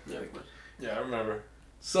over there. Yeah, of course. Yeah, I remember.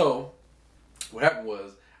 So what happened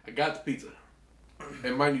was I got the pizza,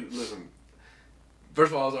 and mind you, listen.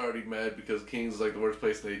 First of all, I was already mad because King's is like the worst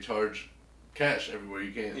place. They charge cash everywhere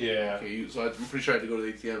you can. Yeah. You can't use, so I'm pretty sure I had to go to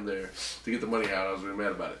the ATM there to get the money out. I was really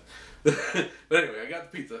mad about it. But anyway, I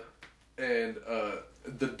got the pizza, and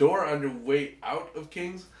the door on your way out of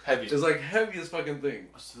King's Heavy. is like heavy as fucking thing.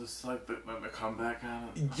 So this is like my comeback on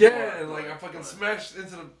it. Yeah, and like I fucking smashed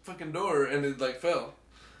into the fucking door and it like fell.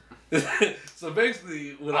 So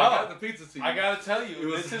basically, when I got the pizza to you, I gotta tell It you,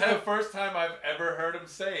 was this is heavy. the first time I've ever heard him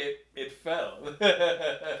say it. It fell.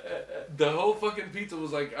 the whole fucking pizza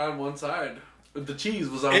was like on one side. The cheese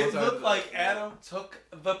was on one It side. looked like Adam took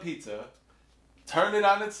the pizza, turned it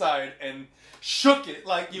on its side, and shook it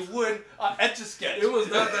like you would Etch-a-Sketch. It was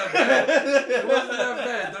not that bad. It wasn't that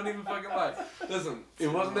bad. Don't even fucking lie. Listen, it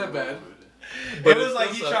wasn't that bad. It was it like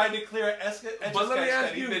still he sucked. tried to clear Etch-a-Sketch But let me ask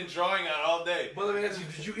that he'd you- been drawing on all day. But let me ask you,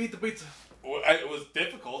 did you eat the pizza? Well, it was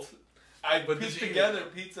difficult. I But did pieced you eat together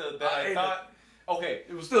pizza that I I ate thought. Okay,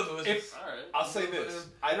 It was still delicious. if Alright. I'll say this,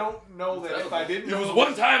 I don't know that if I didn't. It was know-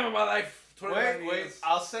 one time in my life. 29 Wait, years.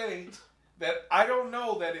 I'll say that I don't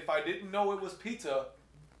know that if I didn't know it was pizza,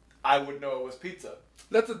 I would know it was pizza.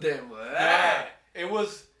 That's a damn lie. Yeah, it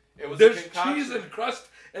was. It was a There's concoction. cheese and crust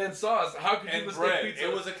and sauce. How could you and mistake bread. pizza?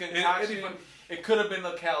 It was a in concoction. anyone- It could have been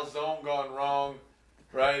a calzone gone wrong,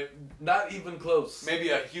 right? Not even close. Maybe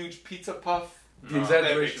a huge pizza puff The that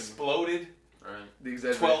exaggeration. exploded Right. The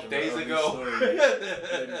exaggeration 12 days of this ago. story,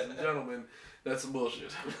 ladies and gentlemen, that's some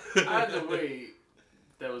bullshit. Either way,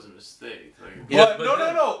 that was a mistake. Like, Yeah, But but no,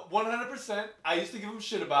 then- 100%. I used to give him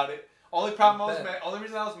shit about it. Only problem I was Bet. mad. Only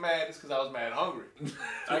reason I was mad is because I was mad hungry.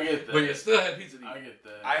 I get that. But you still had pizza to I eat. get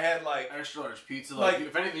that. I had like extra large pizza. Like, Like-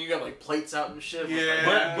 if anything, you got like plates out and shit. yeah,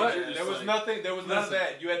 But there was like, nothing. There was none of listen.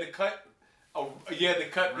 that. You had to cut Oh, yeah, the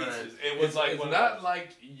cut Right. pieces. It was like it's one not of those. like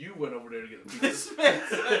you went over there to get the This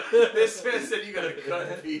pizza. man said you gotta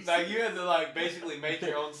cut a piece. Like you had to like basically make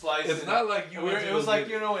your own slices. It's not like you. It was like,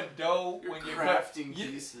 you know, in dough You're when you're crafting you,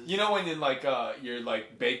 pieces. You know when you're like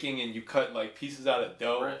baking and you cut like pieces out of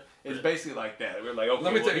dough. Right. It's Right. basically like that. We're like, okay,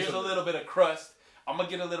 Let me well, tell you here's a something. little bit of crust. I'm gonna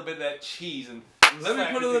get a little bit of that cheese and Let me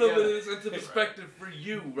slap put it a little together. bit of this into perspective for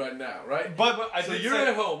you right now, right? But I So did you're say,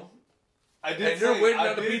 at home, I did and say, you're waiting I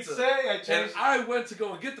on the did pizza. say I and changed. I went to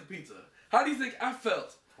go and get the pizza. How do you think I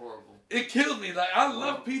felt? Horrible. It killed me. Like, I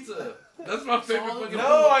love pizza. That's my favorite fucking No,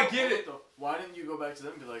 food. I get it. Why didn't you go back to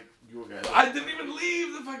them and be like, you guys? I didn't even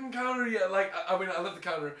leave the fucking counter yet. Like, I mean, I left the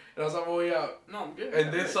counter and I was on my way out. No, I'm good.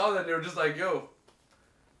 And they saw that, they were just like, yo,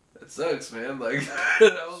 that sucks, man. Like,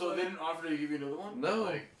 I was So like, they didn't offer to give you another one? No.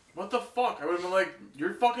 Like, what the fuck? I would have been like,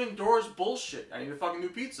 your fucking door is bullshit. I need a fucking new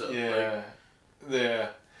pizza. Yeah, yeah.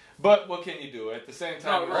 But what can you do? At the same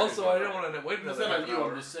time, No, you're also, I working. didn't want to wait It's another not half like an you,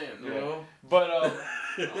 hour. I'm just saying. You Yeah. know? But I would have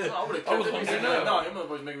I was kept hungry it. now. No, your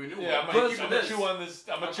motherfucker's making me a new yeah, one. I'm Plus, gonna chew on this.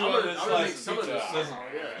 I'm gonna chew I'm on gonna- this I'm gonna slice make of some of pizza. this. Listen,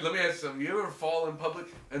 Yeah. let me ask you something. You ever fall in public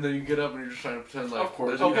and then you get up and you're just trying to pretend like... Of course.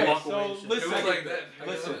 there's Okay, no- walk away so and shit. listen. It was like that.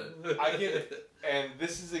 Listen, I get it, and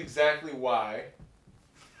this is exactly why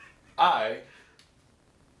I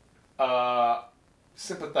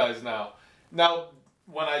sympathize now. Now,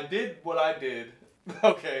 when I did what I did,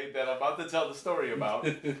 okay, that I'm about to tell the story about,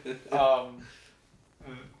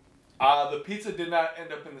 the pizza did not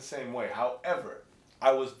end up in the same way. However,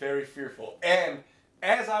 I was very fearful, and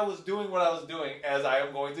as I was doing what I was doing, as I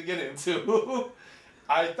am going to get into,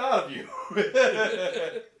 I thought of you.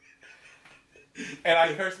 And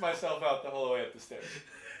I cursed myself out the whole way up the stairs.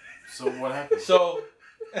 So what happened? So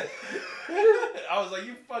I was like,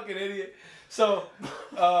 "You fucking idiot!" So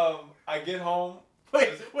I get home. Wait.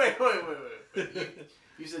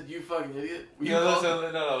 You said you fucking idiot? Were you No,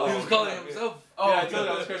 calling- no. He was calling himself. Yeah, I okay. told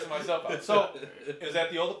you I was cursing myself out. So it was at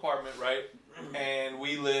the old apartment, right? And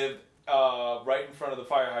we lived right in front of the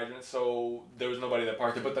fire hydrant, so there was nobody that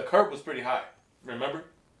parked there. But the curb was pretty high. Remember?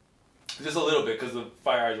 Just a little bit because the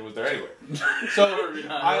fire hydrant was there anyway. So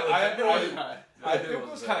It wasn't high.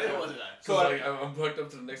 it was kind It of. wasn't high. So So like, I'm hooked up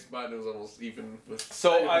to the next spot and it was almost even with...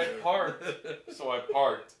 So I parked,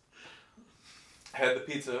 had the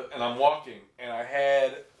pizza, and I'm walking, and I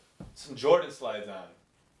had some Jordan slides on.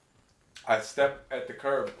 I step at the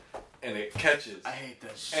curb, and it catches. I hate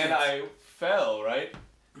that shit. And I fell, right?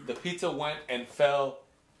 The pizza went and fell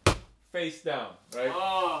face down, right?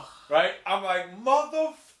 Oh. Right? I'm like,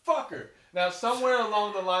 motherfucker. Now, somewhere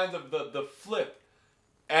along the lines of the flip,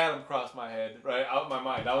 Adam crossed my head, right? Out of my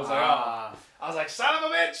mind. I was like, oh. I was like, son of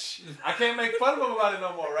a bitch! I can't make fun of him about it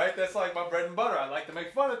no more, right? That's like my bread and butter. I like to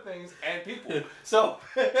make fun of things and people. So,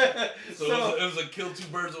 So it was a kill two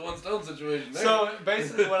birds with one stone situation there. so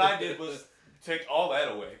basically what I did was take all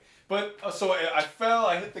that away. But, so I fell,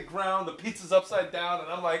 I hit the ground, the pizza's upside down, and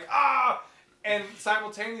I'm like, ah! And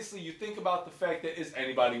simultaneously you think about the fact that is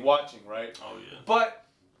anybody watching, right? Oh, yeah. But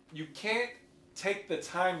you can't take the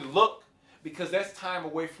time to look because that's time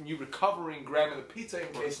away from you recovering, grabbing the pizza in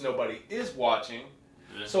case nobody is watching.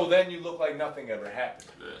 Yeah. So then you look like nothing ever happened,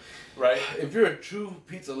 Yeah. right? If you're a true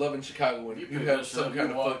pizza loving Chicagoan, You you pick have this some up, kind you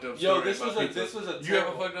of walk- fucked up Yo, story this was about a pizza. this was a You have a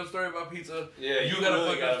terrible- fucked up story about pizza. Yeah, you got really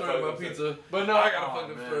a fucked up story about pizza. pizza. But no, I got a oh,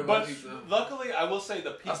 fucked up man. story but about pizza. luckily I will say the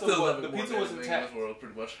I pizza still love was it the more pizza than was anything in intact. this world,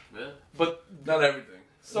 pretty much. Yeah. But Not everything.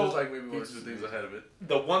 So- There's like maybe one or Pizza's two things amazing. ahead of it.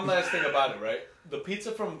 the one last thing about it, right? The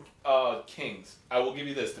pizza from King's, I will give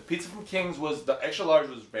you this. The pizza from King's was, the extra large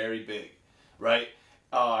was very big, right?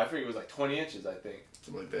 I forget it was like 20 inches, I think.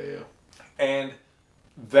 Something like that, yeah. And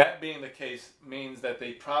that being the case means that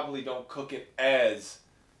they probably don't cook it as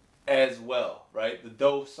well, right? The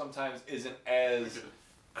dough sometimes isn't as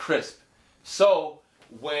crisp. So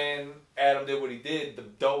when Adam did what he did, the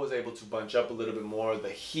dough was able to bunch up a little bit more. The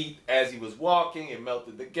heat as he was walking, it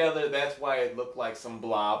melted together. That's why it looked like some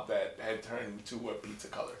blob that had turned into a pizza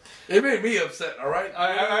color. It made me upset, alright?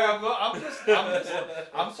 I'm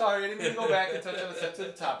sorry, I didn't mean to go back and touch on the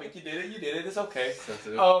sensitive topic. You did it, it's okay.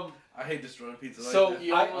 Sensitive. I hate destroying pizza like So, that.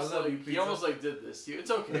 He I almost love you, like he pizza. almost like did this.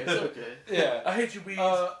 It's okay. It's okay. yeah. I hate you, bees.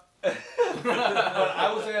 But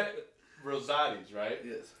I was at Rosati's, right?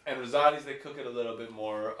 Yes. And Rosati's, they cook it a little bit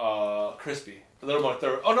more crispy, a little more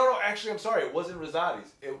thorough. Oh no, actually, I'm sorry, it wasn't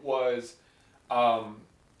Rosati's. It was,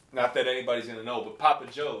 not that anybody's gonna know, but Papa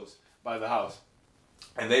Joe's by the house,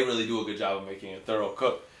 and they really do a good job of making a thorough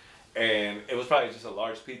cook. And it was probably just a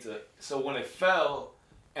large pizza. So when it fell,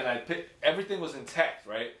 and I picked, everything was intact,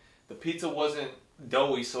 right? The pizza wasn't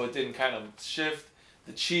doughy, so it didn't kind of shift.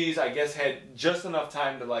 The cheese, I guess, had just enough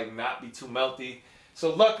time to like not be too melty.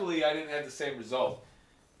 So luckily, I didn't have the same result.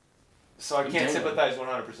 So I can't sympathize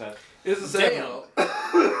 100%. It's a sad note.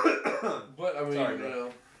 But I mean, Sorry, you bro. know,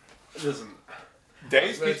 listen.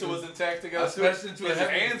 Dave's I pizza smashed was intact together. I smashed into His a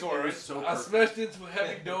heavy- hands weren't. I smashed into a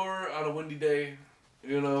heavy door on a windy day.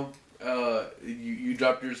 You know, you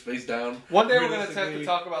dropped yours face down. One day we're gonna have to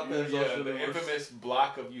talk about the yours also the the worst. infamous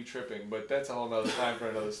block of you tripping, but that's a whole nother time for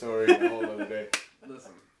another story and a whole other day.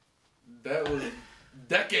 Listen, that was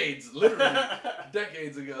decades, literally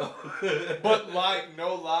decades ago. But like,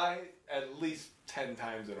 no lie, at least 10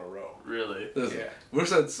 times in a row. Really? Listen, Yeah. we're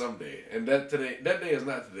saying someday, and that day is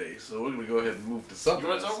not today. So we're gonna go ahead and move to something. You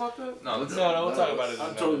want to else. talk about that? No, No, we'll talk about it. I'm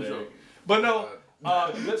another totally day. joking. But no.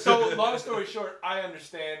 So long story short, I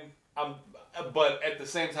understand. But at the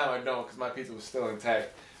same time, I don't because my pizza was still intact.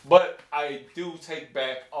 But I do take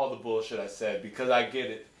back all the bullshit I said because I get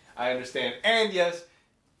it. I understand. And yes,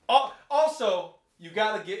 also you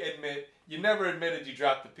gotta admit you never admitted you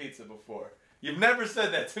dropped the pizza before. You've never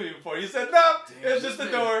said that to me before. You said no, Damn, it's just the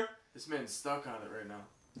door. This man's stuck on it right now.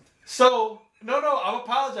 So no, I'm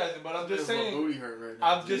apologizing, but I'm just My saying. booty hurt right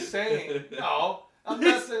now. I'm just saying. No, I'm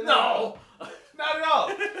not saying No. Not at all.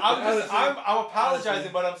 I'm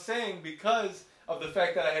apologizing, but I'm saying because of the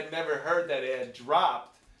fact that I had never heard that it had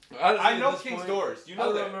dropped. Honestly, I know at this King's point, Doors. You I know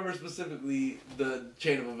don't that. remember specifically the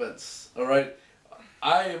chain of events. All right,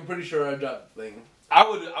 I am pretty sure I dropped the thing. I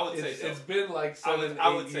would say so. It's been like I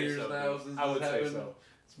would 8 say years so, now dude. since I would this say happened. so.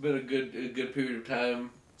 It's been a good period of time.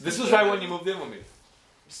 This was right when you moved in with me.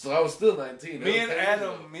 So I was still 19. Me That and was 10 years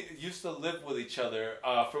Adam ago. used to live with each other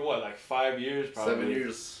for what, like 5 years, probably. 7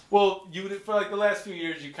 years. Well, for like the last few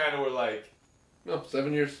years, you kind of were like, No,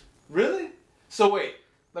 7 years. really? So wait,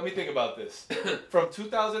 let me think about this. From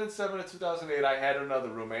 2007 to 2008, I had another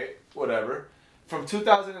roommate. Whatever. From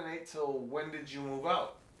 2008 till when did you move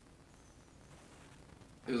out?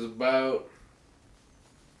 It was about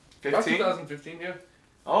 15? 2015, yeah.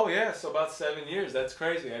 Oh yeah, so about 7 years. That's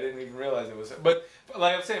crazy. I didn't even realize it was. But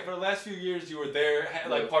like I'm saying, for the last few years, you were there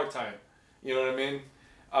like part time. You know what I mean?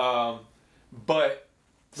 But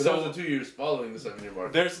But that was the 2 years following the 7 year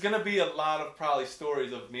mark. there's gonna be a lot of probably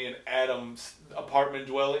stories of me and Adam's apartment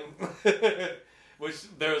dwelling, which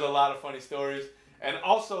there's a lot of funny stories. And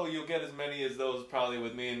also, you'll get as many as those probably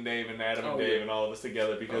with me and Dave and Adam and Dave and all of us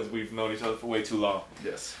together because we've known each other for way too long.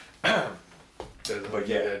 Yes. That is a But good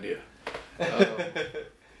yeah. idea.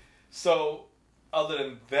 So, other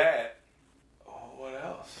than that, what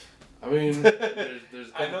else? I mean, there's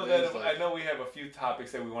a I couple know things, that I know we have a few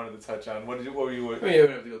topics that we wanted to touch on. What were you? I mean, yeah, we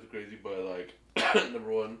don't have to go too crazy, but like,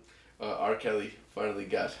 number one, R. Kelly finally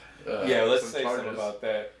got. Yeah, let's some say charges. something about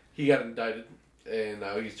that. He got indicted, and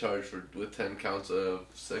now he's charged with 10 counts of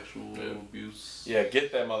sexual abuse. Yeah,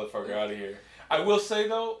 get that motherfucker out of here. I will say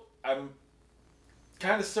though, I'm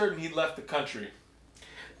kind of certain he left the country.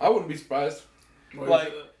 I wouldn't be surprised.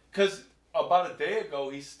 Like, because about a day ago,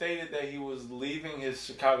 he stated that he was leaving his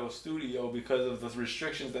Chicago studio because of the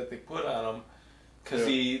restrictions that they put on him. Because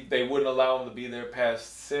they wouldn't allow him to be there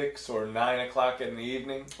past 6 or 9 o'clock in the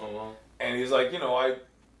evening. Oh, wow. And he's like,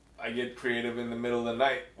 I get creative in the middle of the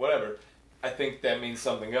night, whatever. I think that means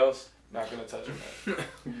something else. Not going to touch on that.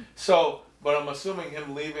 So, but I'm assuming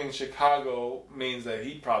him leaving Chicago means that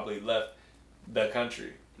he probably left the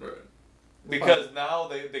country. Right. Because now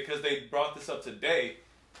they brought this up today,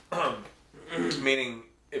 meaning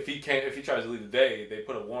if he tries to leave today, they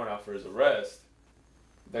put a warrant out for his arrest.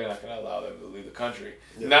 They're not going to allow them to leave the country.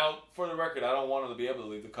 Yeah. Now, for the record, I don't want him to be able to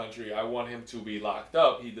leave the country. I want him to be locked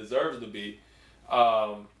up. He deserves to be,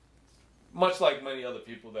 much like many other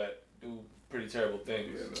people that do pretty terrible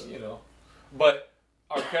things, But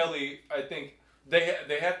R. Kelly, I think they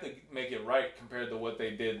have to make it right compared to what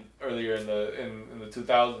they did earlier in the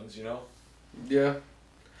 2000s, Yeah.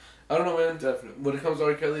 I don't know, man. Definitely. When it comes to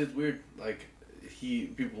R. Kelly, it's weird. Like,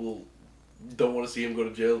 people don't want to see him go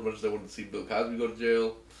to jail as much as they want to see Bill Cosby go to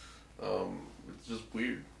jail. It's just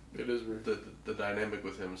weird. It is weird. The dynamic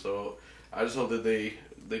with him. So I just hope that they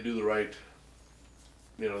do the right.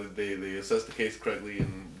 They assess the case correctly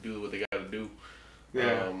and do what they got to do.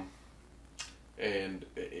 Yeah. And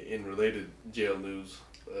in related jail news,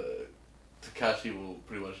 Tekashi will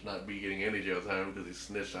pretty much not be getting any jail time because he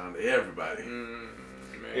snitched on everybody.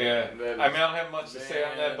 Yeah. I mean, I don't have much to say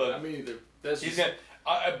on that, but I mean, either. That's he's just,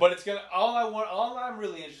 gonna. But it's gonna. All I'm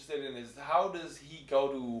really interested in is how does he go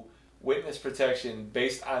to witness protection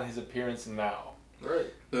based on his appearance now? right.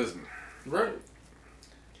 Listen, Right.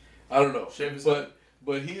 I don't know, Shave his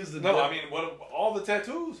but he is the No, I mean, what all the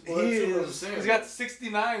tattoos? He's got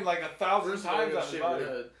 69 like 1,000 First of all, you times gotta on his shave body.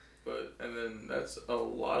 your head, and then that's a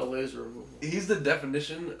lot of laser removal. He's the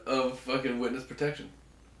definition of fucking witness protection.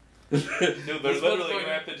 Dude, they're literally gonna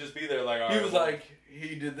have to just be there like. He was like,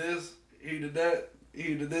 he did this. He did that.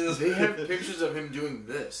 He did this. They have pictures of him doing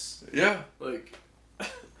this. Yeah. Like,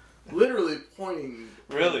 literally pointing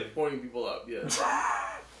people up. Yeah.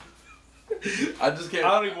 I just can't.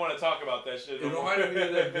 I don't even want to talk about that shit. It reminded me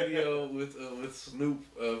of that video with Snoop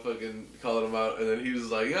fucking calling him out, and then he was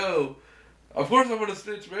like, "Yo, of course I'm gonna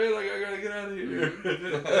snitch, man. Like I gotta get out of here."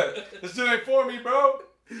 This shit ain't for me, bro.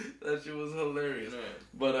 That shit was hilarious. Yeah.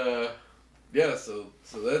 But yeah. So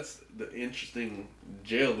that's the interesting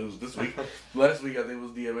jail news this week. Last week I think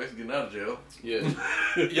was DMX getting out of jail. Yeah.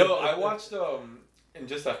 Yo, I watched in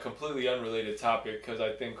just a completely unrelated topic because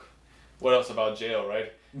I think what else about jail,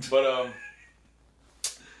 right? But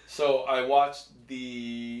so I watched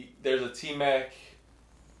there's a T-Mac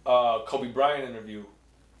Kobe Bryant interview.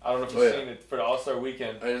 I don't know if you've seen it for the All-Star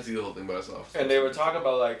weekend. I didn't see the whole thing, but I saw. And they were talking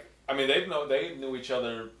about like, I mean, they knew each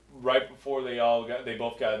other right before they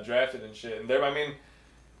both got drafted and shit. And I mean,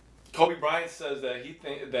 Kobe Bryant says that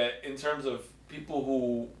that in terms of people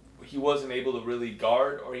who he wasn't able to really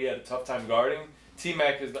guard or he had a tough time guarding,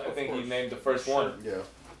 T-Mac is I think he named the first one. Yeah.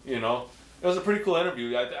 You know, it was a pretty cool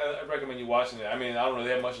interview. I recommend you watching it. I mean, I don't really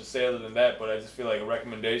have much to say other than that, but I just feel like a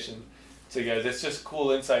recommendation to you guys. It's just cool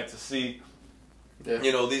insight to see. Yeah.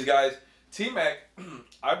 You know, these guys. T-Mac,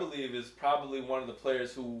 I believe, is probably one of the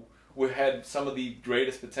players who had some of the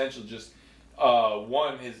greatest potential. Just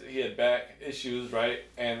one, he had back issues, right,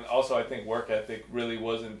 and also I think work ethic really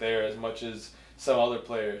wasn't there as much as some other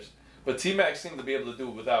players. But T-Mac seemed to be able to do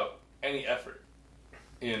it without any effort.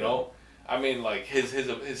 You know, I mean, like his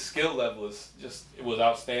skill level it was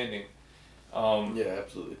outstanding. Yeah,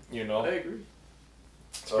 absolutely. You know, I agree.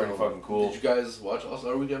 it's pretty fucking cool. Did you guys watch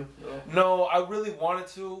All-Star Weekend? No, I really wanted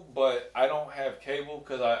to, but I don't have cable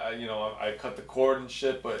because I cut the cord and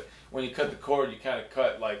shit. But when you cut the cord, you kind of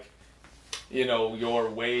cut like, you know, your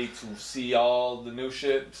way to see all the new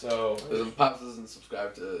shit. So Pops doesn't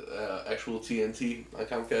subscribe to actual TNT on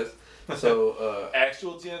Comcast. So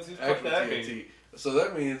actual TNT, what that TNT. mean? So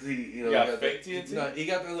that means he got got fake that, TNT? No, he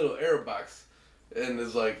got that little Arab box, and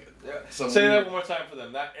it's like some Say that weird one more time for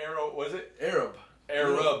them. Not Arrow. Was it Arab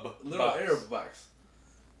Arab? little box. Arab box,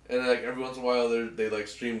 and like every once in a while they like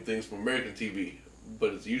stream things from American TV,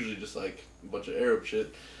 but it's usually just like a bunch of Arab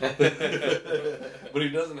shit. But he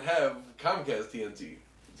doesn't have Comcast TNT.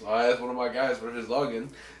 So I asked one of my guys for his login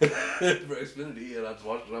for Xfinity, and I just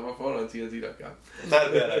watched it on my phone on TNT.com. Not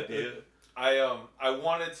a bad idea. I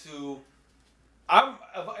wanted to. Out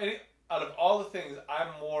of all the things, I'm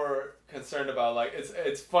more concerned about. Like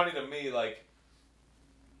it's funny to me, like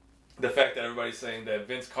the fact that everybody's saying that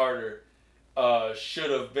Vince Carter should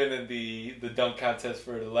have been in the dunk contest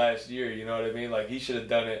for the last year. You know what I mean? Like he should have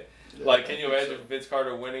done it. Yeah, like, can you imagine Vince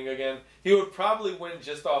Carter winning again? He would probably win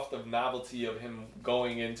just off the novelty of him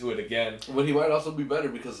going into it again. But he might also be better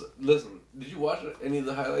because, listen, did you watch any of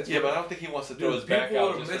the highlights? Yeah, but I don't think he wants to throw his back people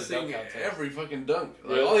out are just for the missing dunk contest. every fucking dunk.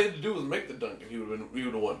 Like, Really? all he had to do was make the dunk, and he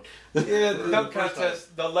would have won. Yeah, the dunk first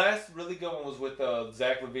contest. The last really good one was with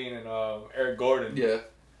Zach LaVine and Eric Gordon. Yeah,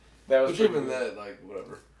 that was but pretty even good. that, like,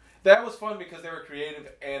 whatever. That was fun because they were creative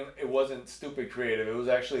and it wasn't stupid creative. It was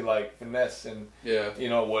actually like finesse and Yeah,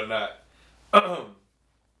 whatnot.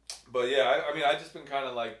 But yeah, I mean, I just been kind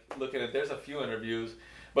of like looking at. There's a few interviews,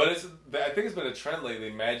 but I think it's been a trend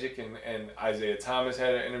lately. Magic and Isaiah Thomas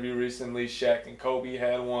had an interview recently. Shaq and Kobe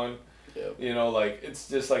had one. yeah. You know, like it's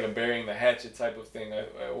just like a burying the hatchet type of thing,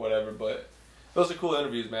 whatever. But those are cool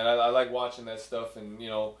interviews, man. I like watching that stuff, and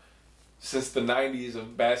since the '90s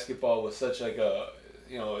of basketball was such like a,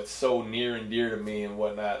 it's so near and dear to me and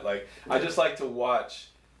whatnot. Like I just like to watch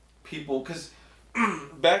people because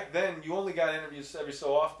back then you only got interviews every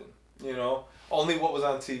so often. Only what was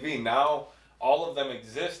on TV. Now all of them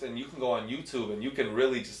exist, and you can go on YouTube and you can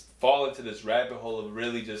really just fall into this rabbit hole of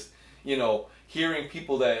really just hearing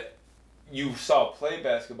people that you saw play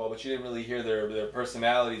basketball, but you didn't really hear their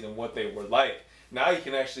personalities and what they were like. Now you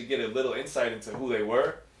can actually get a little insight into who they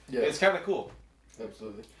were. Yeah. It's kind of cool.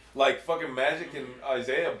 Absolutely. Like fucking Magic and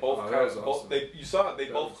Isaiah both awesome. you saw it, they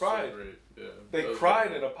both cried. So great. Yeah, They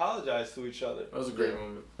cried and apologized to each other. That was a great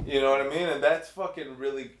moment. You know what I mean? And that's fucking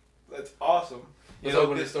really, that's awesome. That's like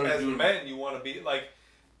when they as started doing- men, you want to be like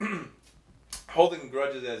holding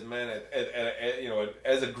grudges as men.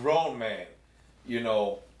 As a grown man,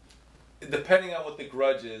 depending on what the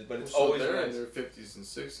grudge is, but it's So always they're in nice. their 50s and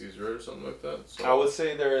 60s, right, or something like that. So I would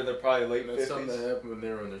say they're probably late that's something that 50s. happened when they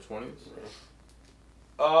were in their 20s,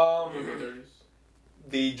 maybe 30s.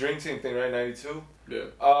 The Dream Team thing, right? 92. Yeah,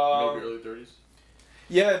 Um, maybe early 30s.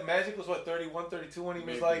 Yeah, Magic was 31, 32 when he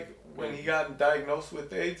was Maybe. when he got diagnosed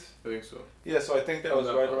with AIDS. I think so. Yeah, so I think that I'm was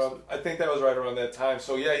not right positive. around. I think that was right around that time.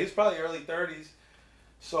 So yeah, he's probably early 30s.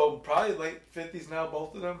 So probably late 50s now,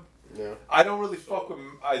 both of them. Yeah. I don't really fuck with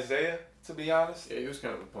Isaiah, to be honest. Yeah, he was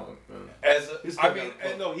kind of a punk, man.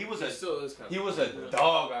 He was He still is kind of. he was a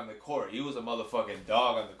dog on the court. He was a motherfucking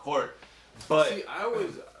dog on the court. But See, I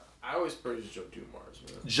always praise Joe Dumars,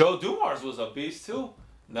 man. Joe Dumars was a beast too.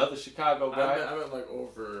 Another Chicago guy. I meant like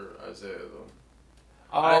over Isaiah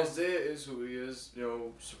though. Um, Isaiah is who he is, you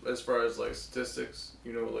know, as far as like statistics,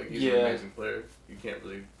 you know, like he's an amazing player. You can't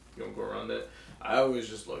really, go around that. I always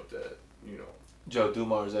just looked at, you know, Joe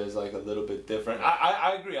Dumars is like a little bit different.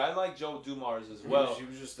 I agree. I like Joe Dumars as well. he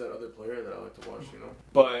was just that other player that I like to watch, you know.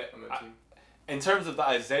 But On that team. in terms of the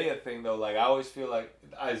Isaiah thing, though, like I always feel like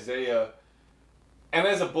Isaiah, and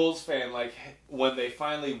as a Bulls fan, like when they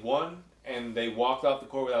finally won and they walked off the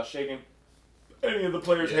court without shaking any of the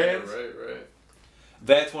players' hands, Right.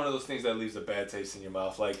 that's one of those things that leaves a bad taste in your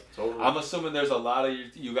mouth. Like, Totally. I'm assuming there's a lot of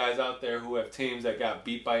you guys out there who have teams that got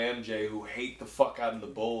beat by MJ who hate the fuck out of the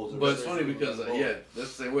Bulls. But it's funny because, that's the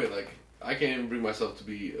same way. Like, I can't even bring myself to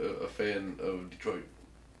be a fan of Detroit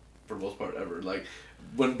for the most part ever. Like,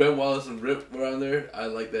 when Ben Wallace and Rip were on there, I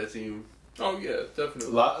like that team. Oh yeah,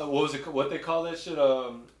 definitely. What was it? What they call that shit?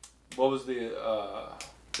 What was the?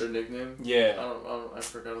 Their nickname? Yeah. I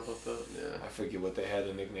forgot about that. Yeah. I forget what they had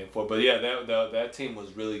a nickname for, but yeah, that team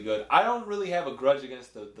was really good. I don't really have a grudge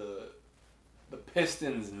against the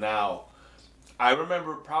Pistons now. I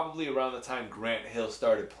remember probably around the time Grant Hill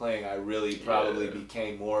started playing, I really probably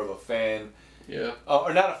became more of a fan. Yeah.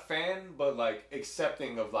 Or not a fan, but like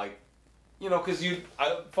accepting of like, because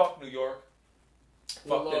I fuck New York.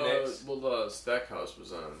 Fuck the Knicks. Stackhouse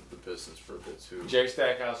was on the Pistons for a bit too. Jerry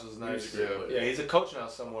Stackhouse was nice. Yeah, he's a coach now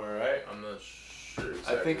somewhere, right? I'm not sure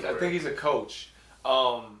exactly. I think he's a coach.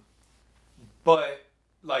 But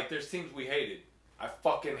like, there's teams we hated. I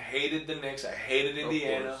fucking hated the Knicks. I hated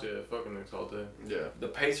Indiana. Of course, yeah, fucking Knicks all day. Yeah. The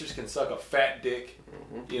Pacers can suck a fat dick.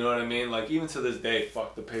 Mm-hmm. You know what I mean? Like, even to this day,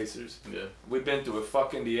 fuck the Pacers. Yeah. We've been through it.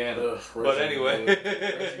 Fuck Indiana. Ugh, But anyway.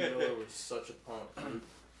 Reggie Miller was such a punk.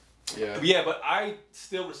 Yeah. Yeah, but I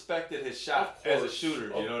still respected his shot as a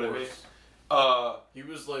shooter. You know what I mean? He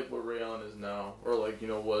was like what Ray Allen is now, or like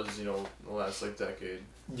was the last like decade.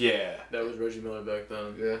 Yeah. That was Reggie Miller back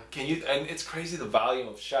then. Yeah. And it's crazy the volume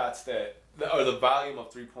of shots or the volume of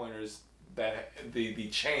 3-pointers that the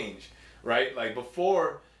change, right? Like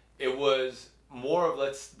before, it was more of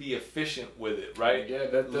let's be efficient with it, right? Yeah,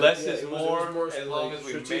 less is it more, was more as long as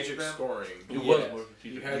we strategic make them. scoring. It was Yeah. more You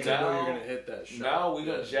strategic. had to know you're gonna hit that shot. Now we're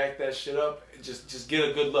gonna jack that shit up. Just get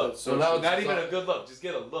a good look. So now it's Not even all- a good look. Just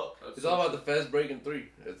get a look. It's all about the fast break and three.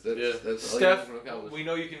 That's all Steph, you can accomplish. we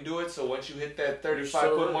know you can do it. So once you hit that You're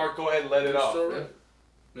 35-foot so mark, go ahead and let it off.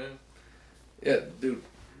 Yeah, dude.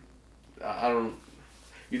 I don't.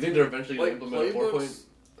 You think they're eventually going to Like, implement a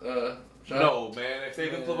 4-point shot? No, man. If they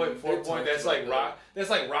can implement they're 4-point, that's tough like like rock. That's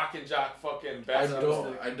like rock and jock fucking I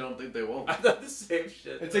basketball. don't think they won't. I thought the same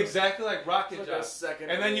shit. It's exactly like rock and It's jock. like a second.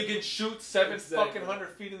 And then you can shoot 7 Exactly. fucking 100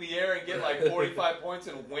 feet in the air and get like 45 points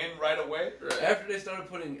and win right away. Right. After they started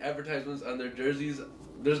putting advertisements on their jerseys,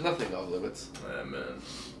 there's nothing off limits. Yeah, man.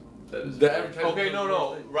 That is The very- advertisement- Okay,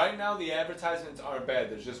 no. Right now the advertisements aren't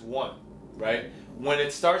bad. There's just one, right? When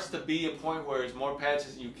it starts to be a point where it's more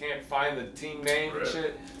patches and you can't find the team name and Right.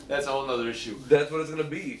 shit, that's a whole nother issue. That's what it's going to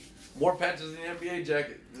be. More patches in the NBA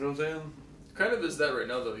jacket. You know what I'm saying? Kind of is that right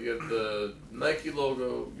now though. You have the Nike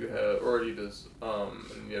logo, you have or Adidas,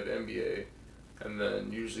 and you have NBA, and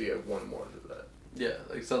then usually you have one more to that. Yeah,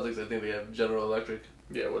 like Celtics, I think they have General Electric.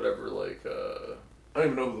 Yeah, whatever. Like I don't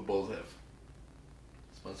even know who the Bulls have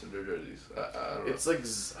sponsored their jerseys. I don't know. it's like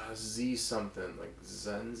Z something, like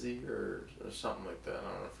Zenzi or something like that. I don't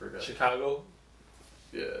know. I forgot. Chicago?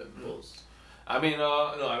 Yeah, Bulls. I mean,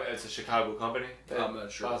 no, it's a Chicago company. I'm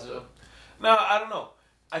not sure. Sponsors them. No, I don't know.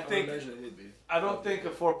 I think imagine it would be. I don't think a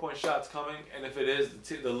 4-point shot's coming, and if it is,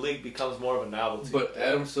 the league becomes more of a novelty. But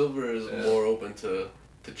Adam Silver is Yeah. more open to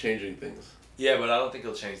changing things. yeah, but I don't think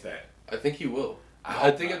he'll change that. I think he will. I I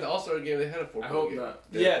hope think not. at the All-Star game they had a 4-point I hope game.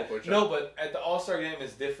 not. They had a Yeah, 4-point shot. no, but at the All-Star game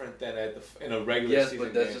is different than in a regular Yes, season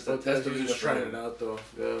but that's game. just a But test that's of just just trying it out though.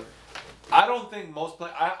 Yeah. I don't think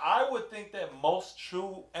I would think that most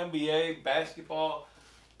true NBA basketball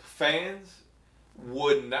fans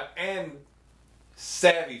would not, and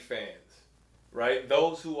savvy fans, right?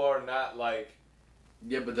 Those who are not like,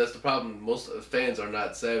 Yeah, but that's the problem. Most fans are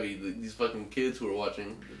not savvy. These fucking kids who are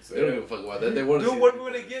watching, they don't give a fuck about that. They want to dude, see what it.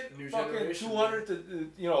 would they get? New Fucking generation. 200 to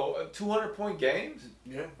 200-point games,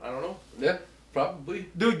 Yeah, I don't know. Yeah, probably.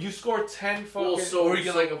 dude. You score 10 fucking Or you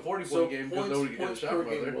get like a 40-point So game because points, nobody gets a points shot per from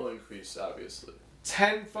game there. will increase, obviously.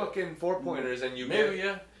 10 fucking 4-pointers, and you Maybe, get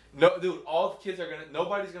yeah. no, dude. All the kids are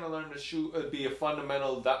nobody's gonna learn to shoot, be a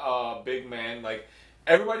fundamental big man. Like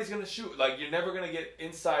Everybody's gonna shoot. Like you're never gonna get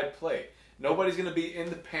inside play. Nobody's gonna be in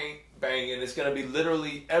the paint banging. It's gonna be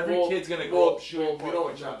literally every kid's gonna go up shooting. We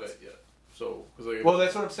don't know that yet. So, like, well,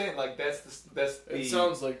 that's what I'm saying. Like that's the. It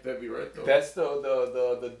sounds like that'd be right though. That's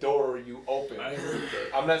the door you open. I agree with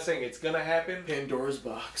that. I'm not saying it's gonna happen. Pandora's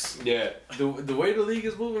box. Yeah. The way the league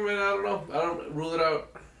is moving, man, I don't know. I don't rule it out.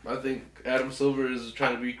 I think Adam Silver is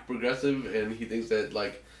trying to be progressive, and he thinks that,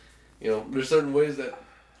 like, you know, there's certain ways that,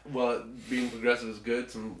 well, being progressive is good.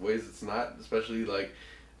 Some ways it's not. Especially like,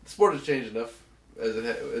 the sport has changed enough as it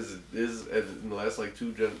is in the last like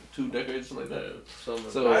two decades, something like that.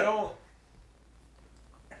 So I don't.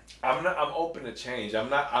 I'm open to change. I'm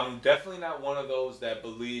definitely not one of those that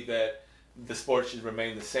believe that the sport should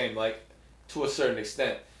remain the same. Like, to a certain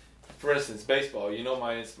extent. For instance, baseball. You know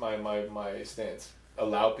my stance.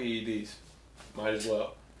 Allow PEDs. Might as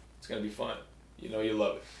well. It's gonna be fun. You know you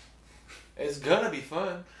love it. It's gonna be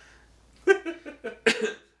fun.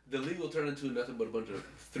 the league will turn into nothing but a bunch of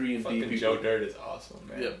 3 and D Fucking people. Joe Dirt is awesome,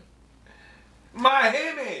 man. Yep.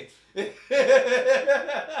 Miami.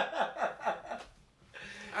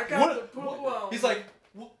 I got the pool out. He's like,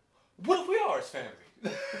 what if we are his family?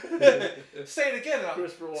 Say it again, and I'll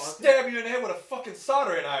Christopher Walken. stab you in the head with a fucking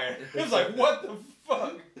soldering iron. He was like, what the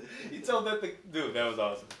fuck? He told that dude, that was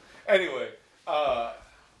awesome. Anyway,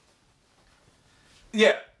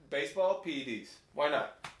 yeah, baseball, PEDs. Why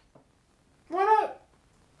not? Why not?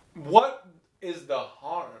 What is the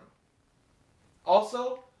harm?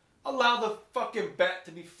 Also, allow the fucking bat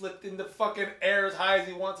to be flipped in the fucking air as high as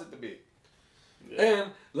he wants it to be. Yeah.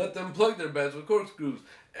 And let them plug their bats with corkscrews.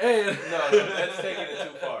 And No, that's taking it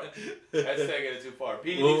too far. That's taking it too far.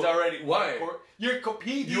 PEDs Well, already. why?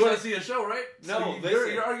 PEDs. you want to see a show, right? No, So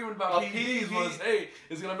listen. your argument about A PEDs PED was, hey,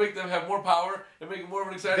 it's gonna make them have more power and make it more of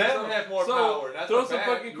an exciting Them show. have more so power, not throw the some bat.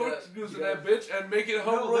 fucking You got- corkscrews you in got- that bitch and make it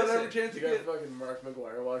home No, run listen. every chance You you got get. fucking Mark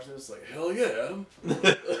McGuire watching this, like, hell yeah.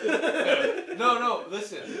 No,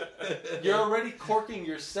 listen. You're already corking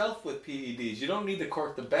yourself with PEDs. You don't need to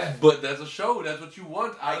cork the bat. But that's a show. That's what you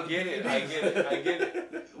want. Out I of the get it. PEDs. I get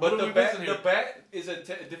it. What But are the we bat, missing the here? bat is a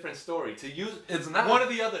different story. To use It's not. one or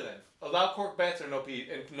the other. Then allow cork bats or no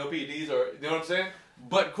PEDs, or you know what I'm saying?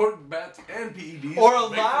 But cork bats and PEDs. Or make for a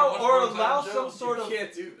much allow more exciting some show. sort of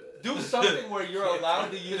can't do that. do something where you're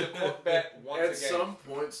allowed to use a cork bat once At a game. some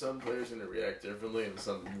point, some players are going to react differently and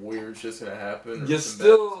some weird shit's going to happen. or You some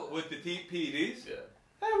still- With the PEDs. Yeah.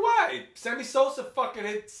 Hey, why? Sammy Sosa fucking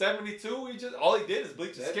hit 72. All he did is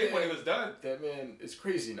bleach his That skin when he man- was done. That man is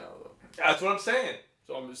crazy now, though. That's what I'm saying.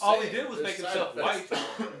 So I'm just All saying, he did was there's make side himself effects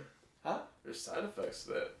white. to it. Huh? There's side effects to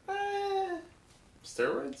that. Eh,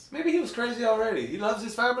 Steroids? maybe he was crazy already. He loves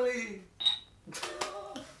his family.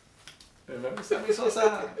 Remember Sammy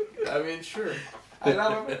Sosa? I mean, sure. I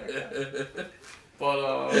love America.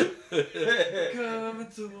 But, Coming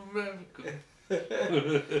to America.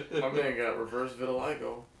 my man got reverse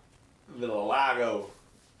vitiligo. Vitiligo.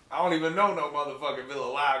 I don't even know no motherfucking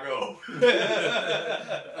Vitiligo.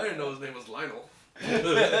 I didn't know his name was Lionel.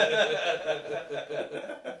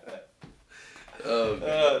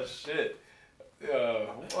 Oh shit.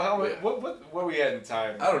 Where we at in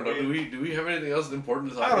time? I don't know. Do we have anything else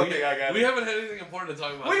important to talk I don't about? think I got We it. haven't had anything important to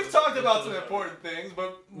talk about. We've this- talked this about show. some important things,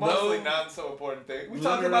 but mostly No. not so important things. We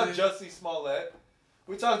talked about Jussie Smollett.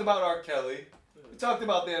 We talked about R. Kelly. We talked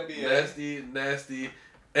about the NBA. Nasty,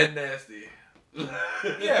 and nasty.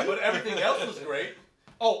 Yeah, but everything else was great.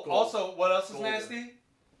 Oh, Gold. also, what else is Golden. nasty?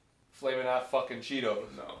 Flaming hot fucking Cheetos.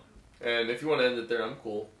 No. And if you want to end it there, I'm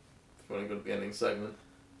cool. If you want to go to the ending segment.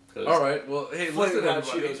 'Cause All right. Well, hey, Flaming listen, hot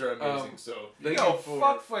everybody. Cheetos are amazing, so Thank Yo, you for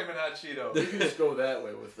fuck Flaming Hot Cheetos. you can just go that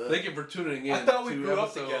way with that. thank you for tuning in. I thought we to grew up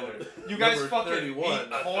episode together. You guys number fucking 31.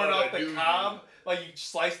 eat I corn thought off I the knew cob. Like you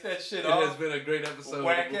slice that shit It has off. been a great episode.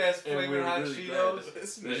 Whack-ass and Flamin' we're Hot really Cheetos.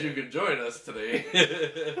 glad that you could join us today.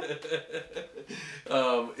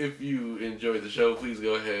 If you enjoyed the show, please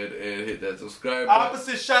go ahead and hit that subscribe button.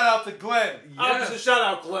 Opposite shout out to Glenn. Opposite shout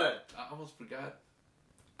out, Glenn. I almost forgot.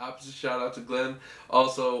 Opposite shout out to Glenn.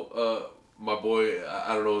 Also, my boy,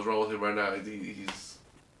 I don't know what's wrong with him right now. He's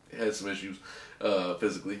had some issues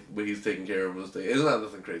physically, but he's taking care of his thing. It's not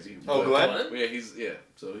nothing crazy. Oh, but- Glenn? Yeah.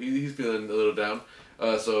 So he's feeling a little down.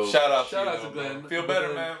 So Shout out shout to out you, to Glenn. Feel better,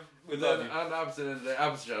 Glenn- man. We Then love you. on the opposite end of the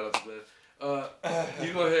opposite shout out to Glenn.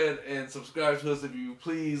 You go ahead and subscribe to us if you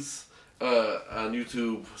please on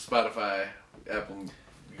YouTube, Spotify, Apple,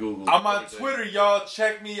 Google. I'm on everything. Twitter, y'all.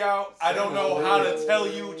 Check me out. I don't know how to tell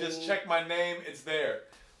you. Just check my name. It's there.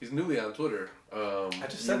 He's newly on Twitter. I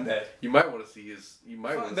just said that. You might want to see his. You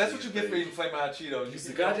might want to. That's see what you his get for page. eating Flaming Hot Cheetos. He's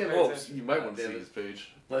You the get goddamn no host. attention. You might want to Damn see it. his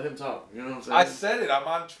page. Let him talk. You know what I'm saying? I said it. I'm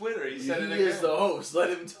on Twitter. He said it He again. is the host. Let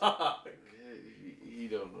him talk. Yeah, You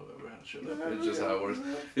don't know ever how to shut up. It's just how it works.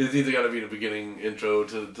 It's either got to be the beginning intro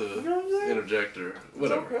to interject or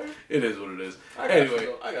whatever. It's okay. It is what it is. I got Anyway. you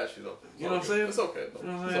though. I got you though. You know what I'm saying? It's okay though. You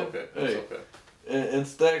know what I'm It's saying? okay. Hey. It's okay. And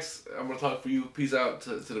Stacks, I'm going to talk for you. Peace out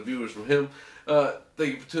to the viewers from him.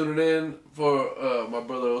 Thank you for tuning in for my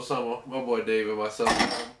brother Osama, my boy Dave, and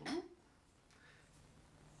myself.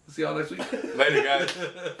 See y'all next week. Later, guys.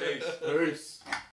 Peace. Peace.